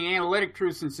distinguish between analytic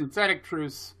truths and synthetic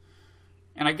truths,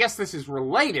 and I guess this is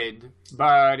related,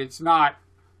 but it's not.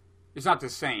 It's not the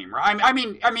same, right? I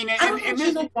mean, I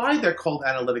don't know why they're called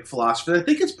analytic philosophy. I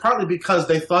think it's partly because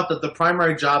they thought that the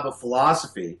primary job of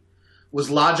philosophy was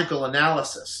logical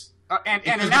analysis. And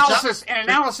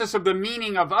analysis of the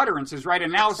meaning of utterances, right?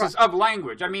 Analysis of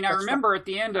language. I mean, I remember at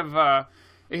the end of A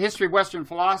History of Western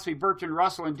Philosophy, Bertrand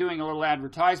Russell, in doing a little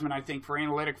advertisement, I think, for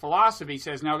analytic philosophy,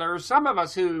 says, now there are some of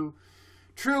us who,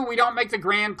 true, we don't make the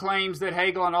grand claims that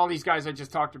Hegel and all these guys I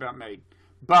just talked about made,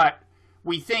 but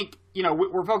we think,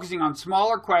 we're focusing on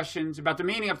smaller questions about the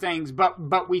meaning of things,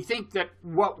 but we think that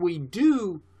what we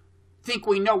do think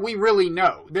we know, we really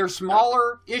know. They're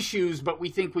smaller issues, but we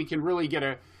think we can really get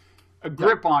a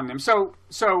grip on them. So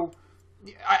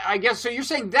I guess, so you're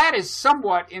saying that is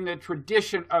somewhat in the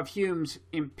tradition of Hume's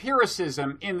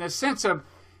empiricism, in the sense of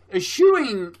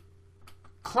eschewing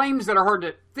claims that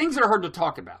are things that are hard to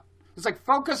talk about. It's like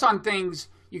focus on things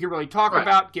you can really talk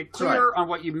about, get clear on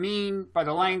what you mean by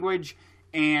the language,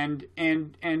 and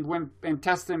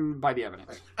test them by the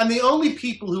evidence. And the only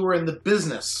people who are in the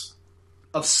business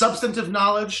of substantive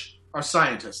knowledge are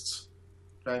scientists.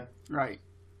 Okay? Right.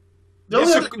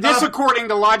 This according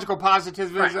to logical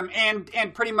positivism and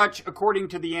pretty much according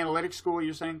to the analytic school,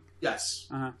 you're saying? Yes.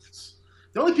 Uh-huh.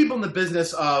 The only people in the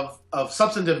business of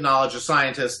substantive knowledge are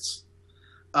scientists.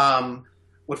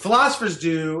 What philosophers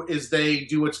do is they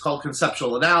do what's called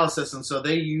conceptual analysis, and so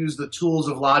they use the tools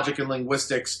of logic and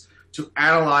linguistics to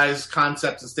analyze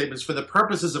concepts and statements for the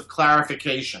purposes of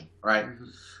clarification, right?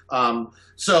 Mm-hmm.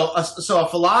 So a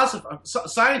philosopher,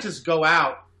 scientists go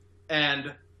out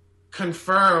and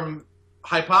confirm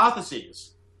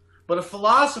hypotheses, but a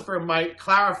philosopher might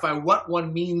clarify what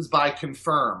one means by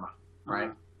confirm, right?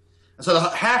 Mm-hmm. And so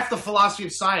half the philosophy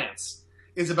of science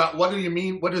is about what do you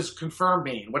mean? What does confirm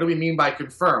mean? What do we mean by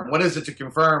confirm? What is it to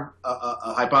confirm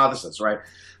a hypothesis, right?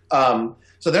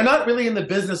 So they're not really in the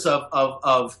business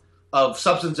of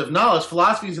substantive knowledge.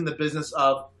 Philosophy is in the business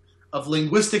of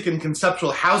linguistic and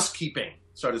conceptual housekeeping,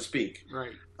 so to speak.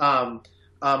 Right.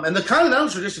 And the continental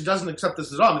tradition doesn't accept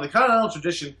this at all. I mean, the continental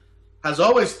tradition has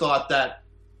always thought that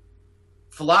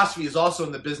philosophy is also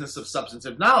in the business of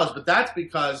substantive knowledge, but that's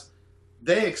because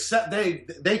they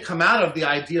come out of the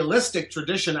idealistic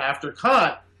tradition after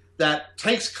Kant that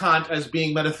takes Kant as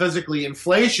being metaphysically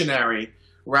inflationary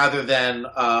rather than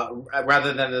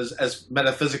as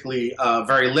metaphysically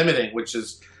very limiting, which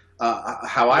is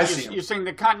how I see it. You're saying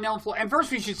the continental, and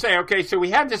first we should say, okay, so we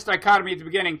had this dichotomy at the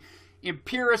beginning: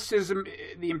 empiricism,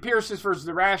 the empiricist versus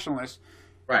the rationalist.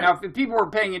 Right. Now, if people were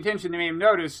paying attention, they may have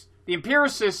noticed the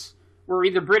empiricists were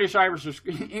either British, Irish, or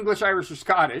English, Irish, or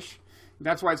Scottish.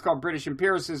 That's why it's called British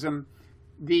empiricism.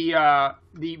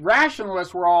 The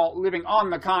rationalists were all living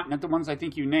on the continent, the ones I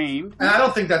think you named. And I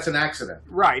don't think that's an accident.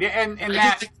 Right. And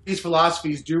I think these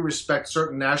philosophies do respect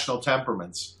certain national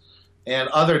temperaments and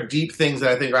other deep things that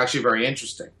I think are actually very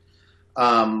interesting.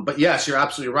 But yes, you're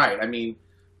absolutely right. I mean,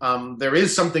 there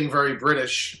is something very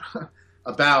British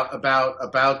about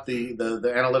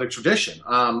the analytic tradition.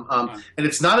 And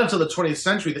it's not until the 20th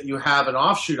century that you have an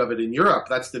offshoot of it in Europe.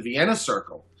 That's the Vienna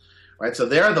Circle. Right, so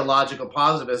they're the logical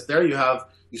positivists. There you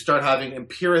start having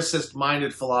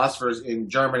empiricist-minded philosophers in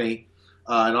Germany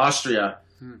and Austria.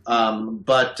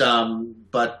 But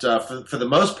for the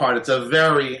most part, it's a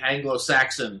very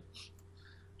Anglo-Saxon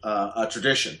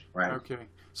tradition, right? Okay.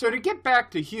 So to get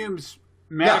back to Hume's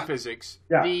metaphysics,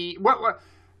 Hume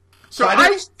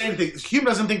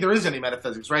doesn't think there is any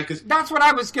metaphysics, right? Because that's what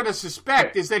I was going to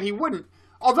suspect, is that he wouldn't.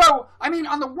 Although, I mean,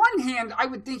 on the one hand, I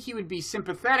would think he would be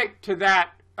sympathetic to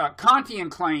that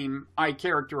Kantian claim I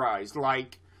characterized,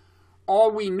 like, all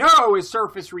we know is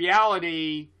surface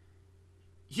reality.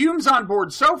 Hume's on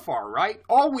board so far, right?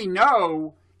 All we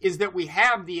know is that we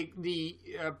have the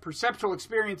perceptual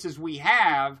experiences we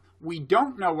have. We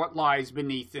don't know what lies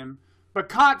beneath them. But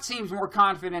Kant seems more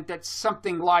confident that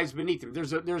something lies beneath them.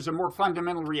 There's a more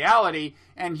fundamental reality,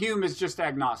 and Hume is just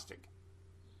agnostic.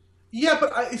 Yeah,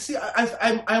 but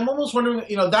I'm almost wondering,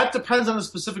 that depends on the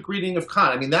specific reading of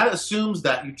Kant. I mean, that assumes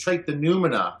that you take the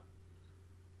noumena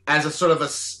as a sort of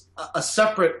a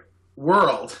separate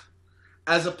world,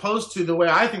 as opposed to the way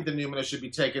I think the noumena should be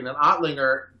taken. And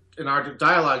Ottlinger, in our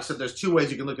dialogue, said there's two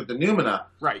ways you can look at the noumena.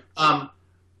 Right.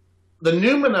 The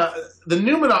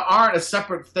noumena aren't a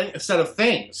separate set of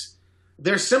things.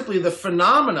 They're simply the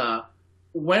phenomena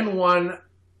when one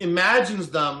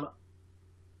imagines them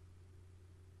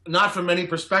not from any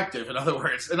perspective, in other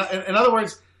words. In other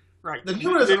words, Right. The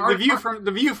noumena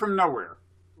the view from nowhere.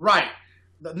 Right.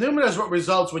 The noumena is what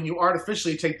results when you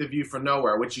artificially take the view from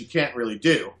nowhere, which you can't really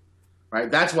do. Right.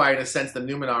 That's why, in a sense, the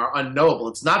noumena are unknowable.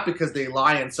 It's not because they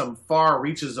lie in some far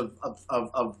reaches of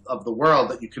the world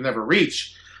that you can never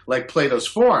reach, like Plato's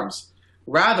forms.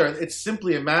 Rather, it's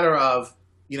simply a matter of,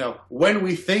 when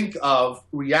we think of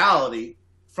reality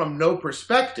from no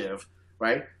perspective,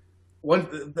 right?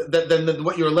 Then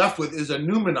what you're left with is a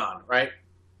noumenon, right?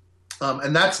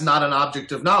 And that's not an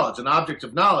object of knowledge. An object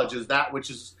of knowledge is that which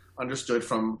is understood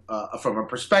from a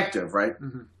perspective, right?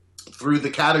 Mm-hmm. Through the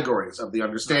categories of the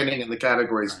understanding and the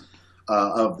categories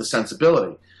of the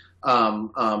sensibility.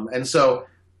 And so,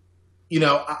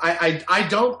 I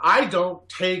don't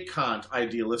take Kant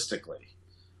idealistically.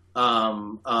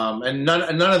 And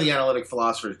none of the analytic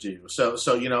philosophers do. So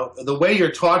the way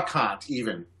you're taught Kant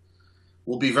even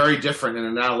will be very different in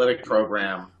an analytic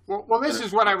program. Well, this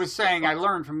is what I was saying. I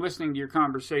learned from listening to your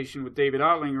conversation with David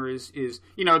Ottlinger is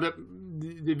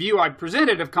the view I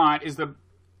presented of Kant is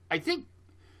I think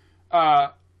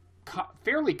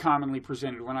fairly commonly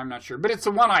presented one. I'm not sure, but it's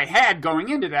the one I had going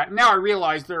into that. Now I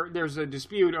realize there's a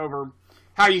dispute over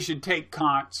how you should take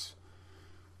Kant's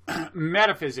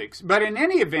metaphysics. But in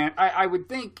any event, I would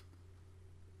think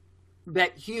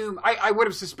that Hume, I would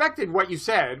have suspected what you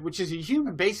said, which is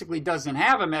Hume basically doesn't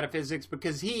have a metaphysics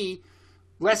because he,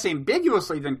 less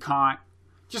ambiguously than Kant,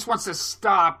 just wants to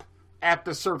stop at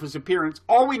the surface appearance.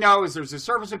 All we know is there's a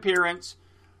surface appearance.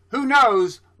 Who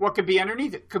knows what could be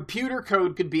underneath it? Computer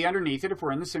code could be underneath it if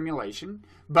we're in the simulation,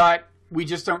 but we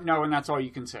just don't know, and that's all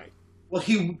you can say. Well,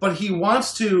 he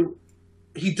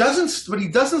doesn't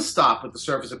stop at the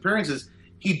surface appearances.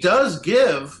 He does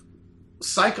give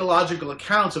psychological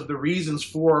accounts of the reasons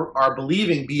for our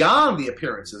believing beyond the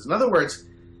appearances. In other words,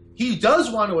 he does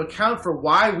want to account for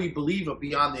why we believe it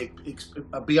beyond the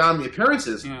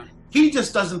appearances. Yeah. He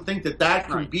just doesn't think that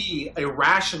can be a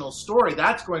rational story.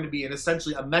 That's going to be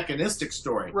essentially a mechanistic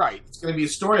story. Right. It's going to be a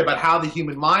story about how the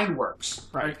human mind works.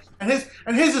 Right. And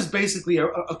his is basically a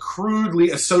crudely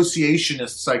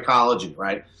associationist psychology,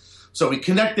 right? So we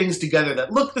connect things together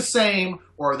that look the same,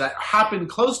 or that happen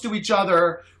close to each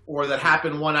other, or that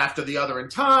happen one after the other in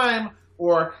time,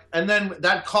 and then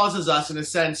that causes us, in a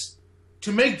sense,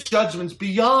 to make judgments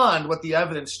beyond what the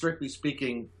evidence, strictly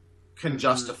speaking, can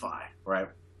justify, right?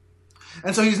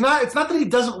 And so it's not that he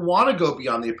doesn't want to go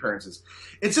beyond the appearances.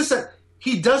 It's just that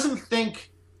he doesn't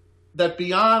think that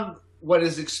beyond what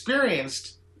is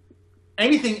experienced,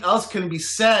 anything else can be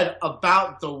said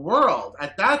about the world.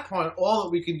 At that point, all that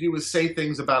we can do is say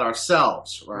things about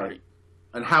ourselves, right?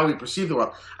 And how we perceive the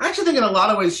world. I actually think in a lot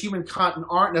of ways, Hume and Kant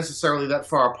aren't necessarily that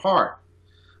far apart.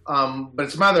 But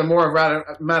it's a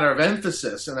matter of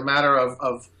emphasis and a matter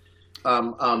of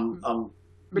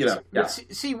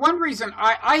See, one reason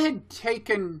I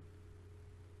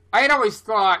had always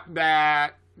thought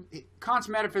that Kant's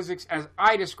metaphysics, as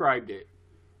I described it,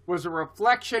 was a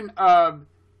reflection of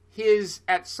his,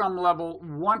 at some level,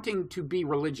 wanting to be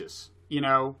religious,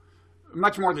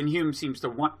 much more than Hume seems to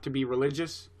want to be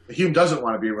religious. Hume doesn't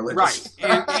want to be religious.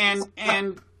 Right.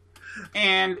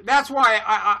 And that's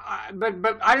why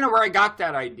but I don't know where I got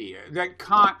that idea that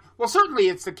Kant, well, certainly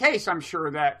it's the case, I'm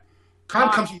sure, that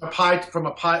Kant comes from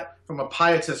a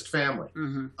pietist family.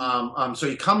 Mm-hmm. So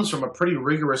he comes from a pretty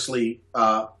rigorously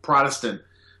Protestant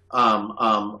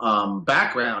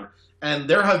background, and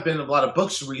there have been a lot of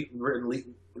books written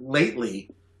lately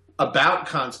about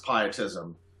Kant's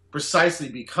pietism, precisely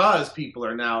because people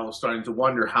are now starting to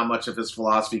wonder how much of his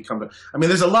philosophy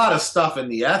there's a lot of stuff in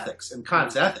the ethics, in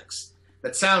Kant's ethics,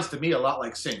 that sounds to me a lot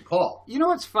like St. Paul. You know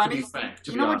what's funny?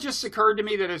 What just occurred to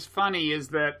me that is funny is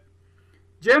that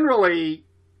generally,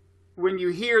 when you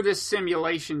hear this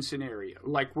simulation scenario,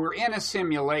 like we're in a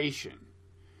simulation,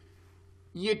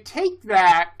 you take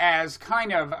that as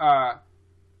kind of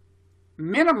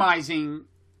minimizing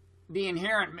the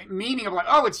inherent meaning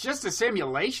of it's just a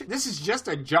simulation. This is just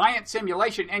a giant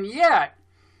simulation. And yet,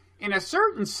 in a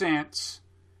certain sense,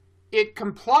 it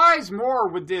complies more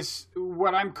with this,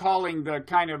 what I'm calling the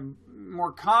kind of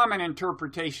more common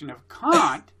interpretation of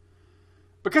Kant,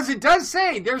 because it does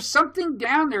say there's something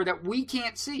down there that we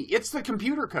can't see. It's the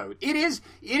computer code. It is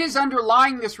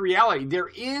underlying this reality. There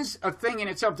is a thing in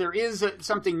itself. There is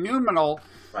something noumenal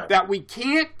that we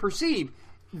can't perceive.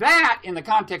 That, in the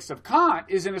context of Kant,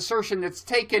 is an assertion that's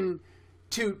taken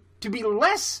to be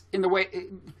less in the way,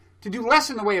 to do less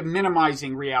in the way of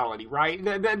minimizing reality, right?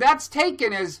 That's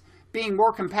taken as being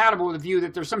more compatible with the view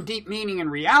that there's some deep meaning in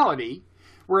reality,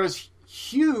 whereas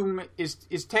Hume is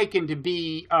taken to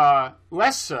be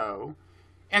less so,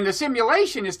 and the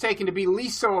simulation is taken to be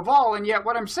least so of all. And yet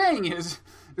what I'm saying is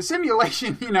the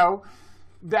simulation,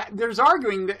 that there's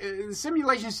arguing that the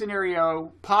simulation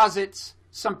scenario posits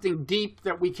something deep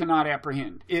that we cannot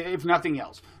apprehend, if nothing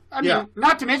else. I mean,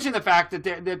 not to mention the fact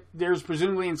that there's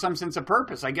presumably, in some sense, a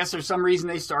purpose. I guess there's some reason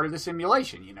they started the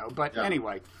simulation, But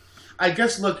anyway, I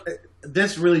guess look,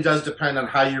 this really does depend on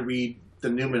how you read the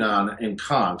noumenon in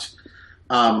Kant.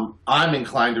 I'm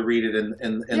inclined to read it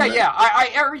in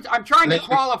I'm trying to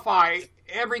qualify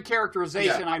every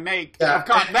characterization I make of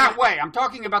Kant that way. I'm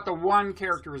talking about the one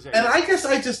characterization. And I guess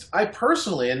I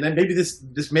personally, and then maybe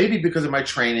this may be because of my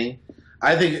training,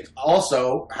 I think it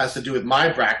also has to do with my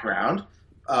background,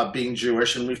 being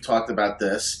Jewish, and we've talked about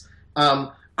this.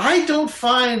 I don't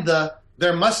find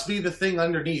there must be the thing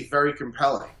underneath very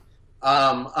compelling.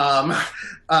 But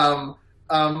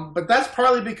that's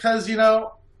partly because,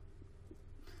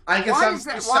 I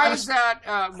guess why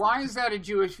is that a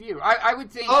Jewish view? I would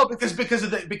think. Oh,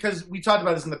 because we talked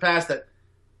about this in the past that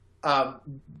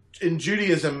in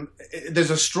Judaism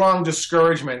there's a strong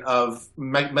discouragement of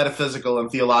metaphysical and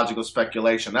theological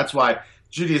speculation. That's why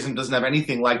Judaism doesn't have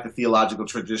anything like the theological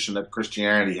tradition that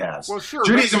Christianity has. Well, sure,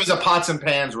 Judaism is a pots and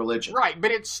pans religion, right?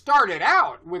 But it started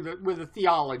out with a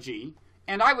theology,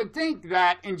 and I would think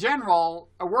that in general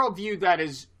a worldview that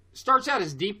starts out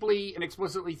as deeply and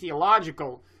explicitly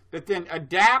theological, that then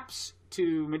adapts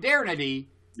to modernity,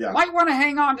 might want to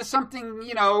hang on to something,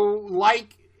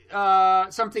 like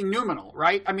something noumenal,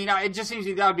 right? I mean, it just seems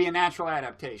that would be a natural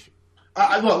adaptation.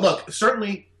 Look,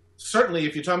 certainly,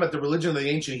 if you're talking about the religion of the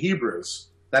ancient Hebrews,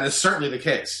 that is certainly the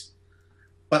case.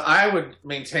 But I would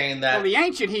maintain that... Well, the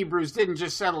ancient Hebrews didn't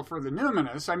just settle for the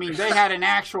numinous. I mean, they had an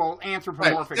actual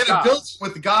anthropomorphic God. God. They built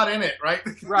with God in it, right?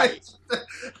 Right.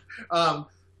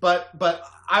 But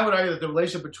I would argue that the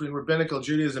relationship between rabbinical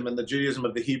Judaism and the Judaism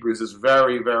of the Hebrews is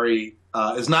very, very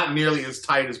is not nearly as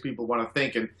tight as people want to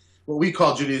think. And what we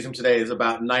call Judaism today is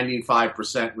about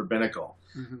 95% rabbinical.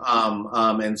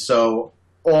 Mm-hmm. And so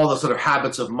all the sort of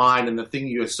habits of mind and the thing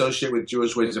you associate with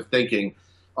Jewish ways of thinking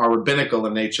are rabbinical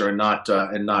in nature and not.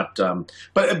 But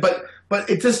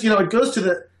it just it goes to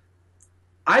the.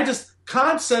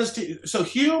 Kant says to so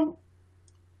Hume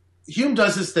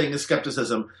does his thing, his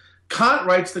skepticism. Kant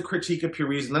writes the Critique of Pure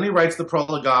Reason, then he writes the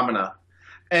Prolegomena.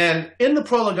 And in the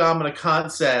Prolegomena,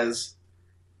 Kant says,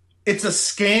 it's a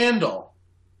scandal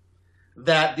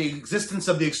that the existence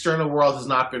of the external world has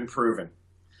not been proven.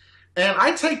 And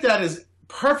I take that as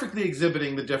perfectly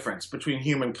exhibiting the difference between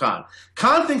Hume and Kant.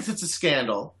 Kant thinks it's a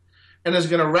scandal and is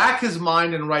going to rack his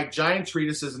mind and write giant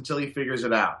treatises until he figures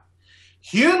it out.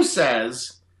 Hume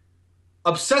says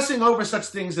obsessing over such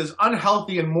things is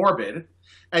unhealthy and morbid,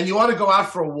 and you ought to go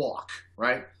out for a walk,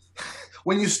 right?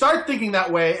 When you start thinking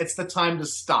that way, it's the time to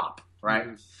stop, right?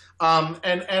 Mm-hmm.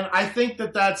 And I think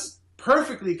that that's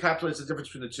perfectly encapsulates the difference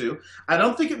between the two. I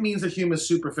don't think it means that Hume is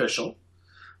superficial.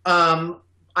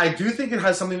 I do think it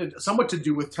has somewhat to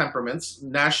do with temperaments,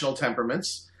 national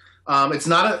temperaments. It's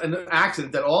not an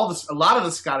accident that a lot of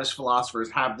the Scottish philosophers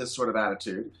have this sort of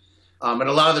attitude, and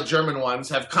a lot of the German ones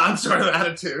have Kant's sort of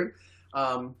attitude.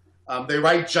 They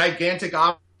write gigantic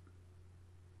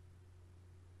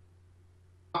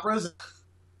operas.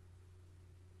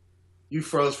 You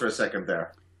froze for a second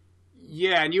there.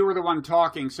 Yeah, and you were the one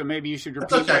talking, so maybe you should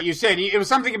repeat what you said. It was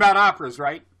something about operas,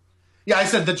 right? Yeah, I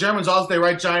said the Germans also, they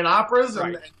write giant operas,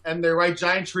 right, and they write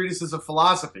giant treatises of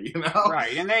philosophy,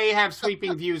 Right, and they have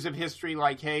sweeping views of history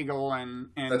like Hegel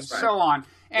and so on.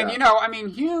 And,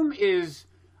 Hume is,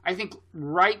 I think,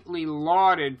 rightly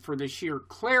lauded for the sheer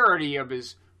clarity of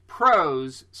his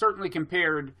prose, certainly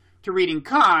compared to reading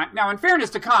Kant. Now, in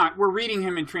fairness to Kant, we're reading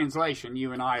him in translation,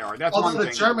 you and I are. That's one thing. Although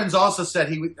the Germans also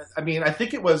said I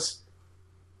think it was,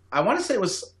 I want to say it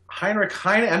was Heinrich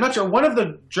Heine. I'm not sure. One of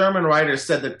the German writers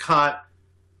said that Kant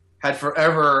had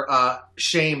forever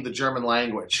shamed the German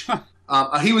language.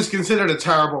 He was considered a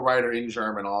terrible writer in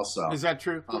German also. Is that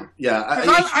true? Yeah.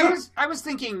 I was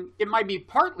thinking it might be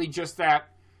partly just that,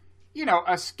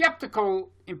 a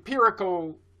skeptical,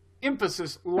 empirical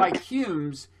emphasis like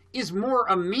Hume's is more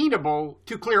amenable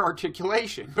to clear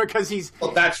articulation because he's...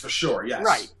 Well, that's for sure, yes.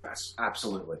 Right. Yes,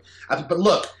 absolutely. But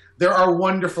look, there are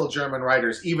wonderful German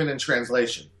writers, even in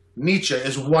translation. Nietzsche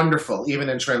is wonderful, even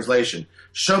in translation.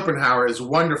 Schopenhauer is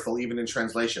wonderful, even in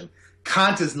translation.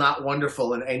 Kant is not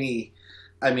wonderful in any...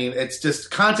 it's just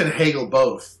Kant and Hegel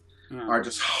both are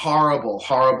just horrible,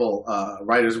 horrible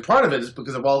writers. And part of it is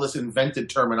because of all this invented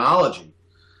terminology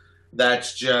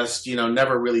that's just,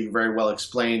 never really very well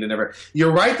explained and never...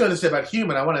 You're right, though, to say about Hume,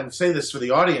 and I want to say this for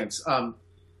the audience. A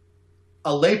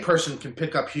layperson can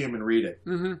pick up Hume and read it.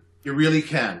 Mm-hmm. You really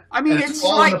can. It's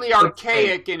slightly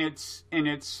archaic in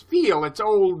its feel. It's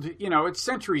old, it's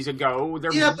centuries ago.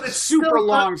 They're but it's super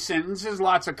long sentences,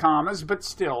 lots of commas, but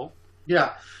still.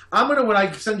 Yeah. When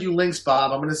I send you links,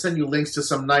 Bob, I'm going to send you links to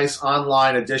some nice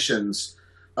online editions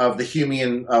of the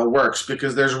Humean works,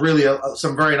 because there's really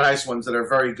some very nice ones that are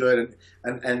very good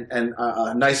and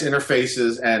nice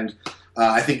interfaces, and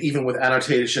I think even with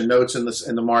annotation notes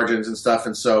in the margins and stuff,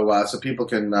 and so people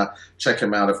can check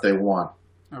him out if they want.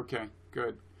 Okay,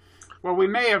 good. Well, we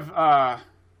may have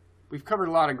we've covered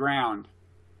a lot of ground,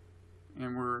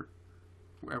 and we're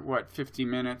at what, 50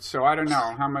 minutes? So I don't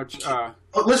know how much.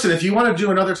 Listen, if you want to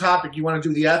do another topic, you want to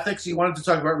do the ethics, you wanted to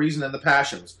talk about reason and the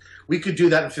passions, we could do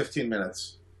that in 15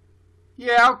 minutes.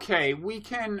 Yeah, okay, we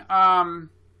can.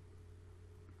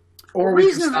 Or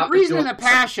reason and the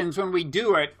passions, when we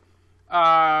do it,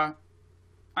 I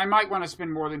might want to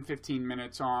spend more than 15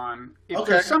 minutes on. If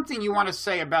there's something you want to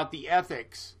say about the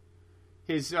ethics,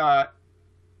 his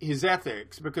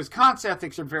ethics, because Kant's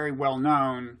ethics are very well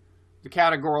known. The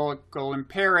categorical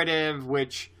imperative,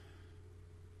 which,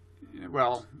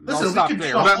 well, listen, I'll stop we could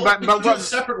there. But do a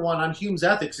separate one on Hume's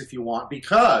ethics if you want,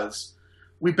 because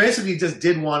we basically just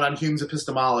did one on Hume's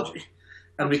epistemology,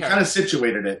 and we kind of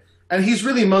situated it. And he's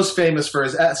really most famous for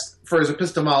his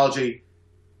epistemology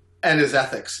and his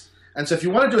ethics. And so if you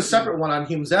want to do a separate one on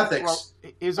Hume's ethics...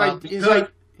 Well,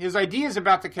 his ideas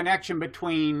about the connection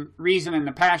between reason and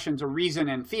the passions, or reason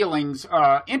and feelings,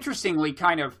 interestingly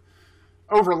kind of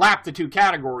overlap the two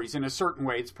categories in a certain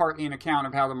way. It's partly an account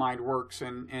of how the mind works,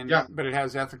 but it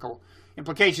has ethical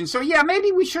implications. So yeah,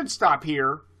 maybe we should stop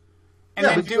here. And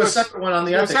then do a separate one on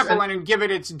the ethics. A separate one and give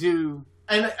it its due.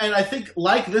 And I think,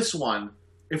 like this one,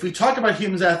 if we talk about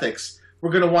Hume's ethics,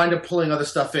 we're going to wind up pulling other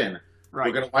stuff in. Right.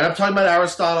 We're going to wind up talking about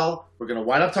Aristotle. We're going to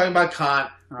wind up talking about Kant.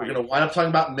 Right. We're going to wind up talking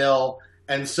about Mill.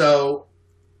 And so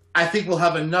I think we'll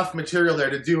have enough material there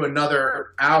to do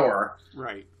another hour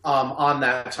on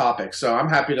that topic. So I'm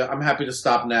happy to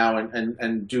stop now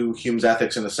and do Hume's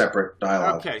ethics in a separate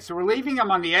dialogue. Okay, so we're leaving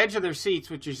them on the edge of their seats,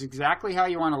 which is exactly how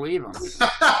you want to leave them.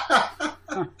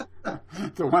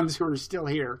 The ones who are still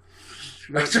here.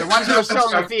 The ones who are still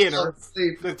in the theater.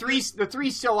 The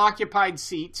three still occupied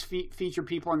seats feature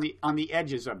people on the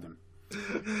edges of them.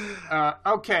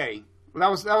 Okay.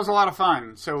 Well, that was a lot of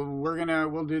fun. So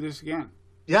we'll do this again.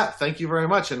 Yeah, thank you very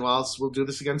much, and we'll do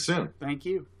this again soon. Thank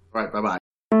you. All right, bye-bye.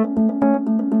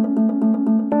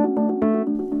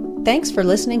 Thanks for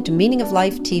listening to Meaning of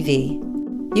Life TV.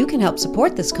 You can help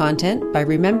support this content by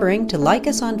remembering to like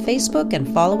us on Facebook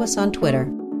and follow us on Twitter.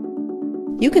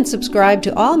 You can subscribe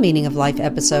to all Meaning of Life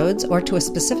episodes or to a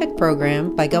specific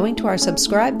program by going to our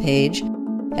subscribe page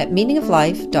at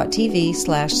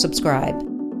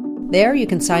meaningoflife.tv/subscribe. There you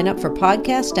can sign up for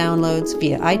podcast downloads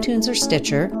via iTunes or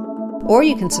Stitcher, or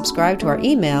you can subscribe to our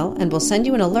email and we'll send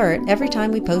you an alert every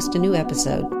time we post a new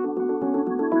episode.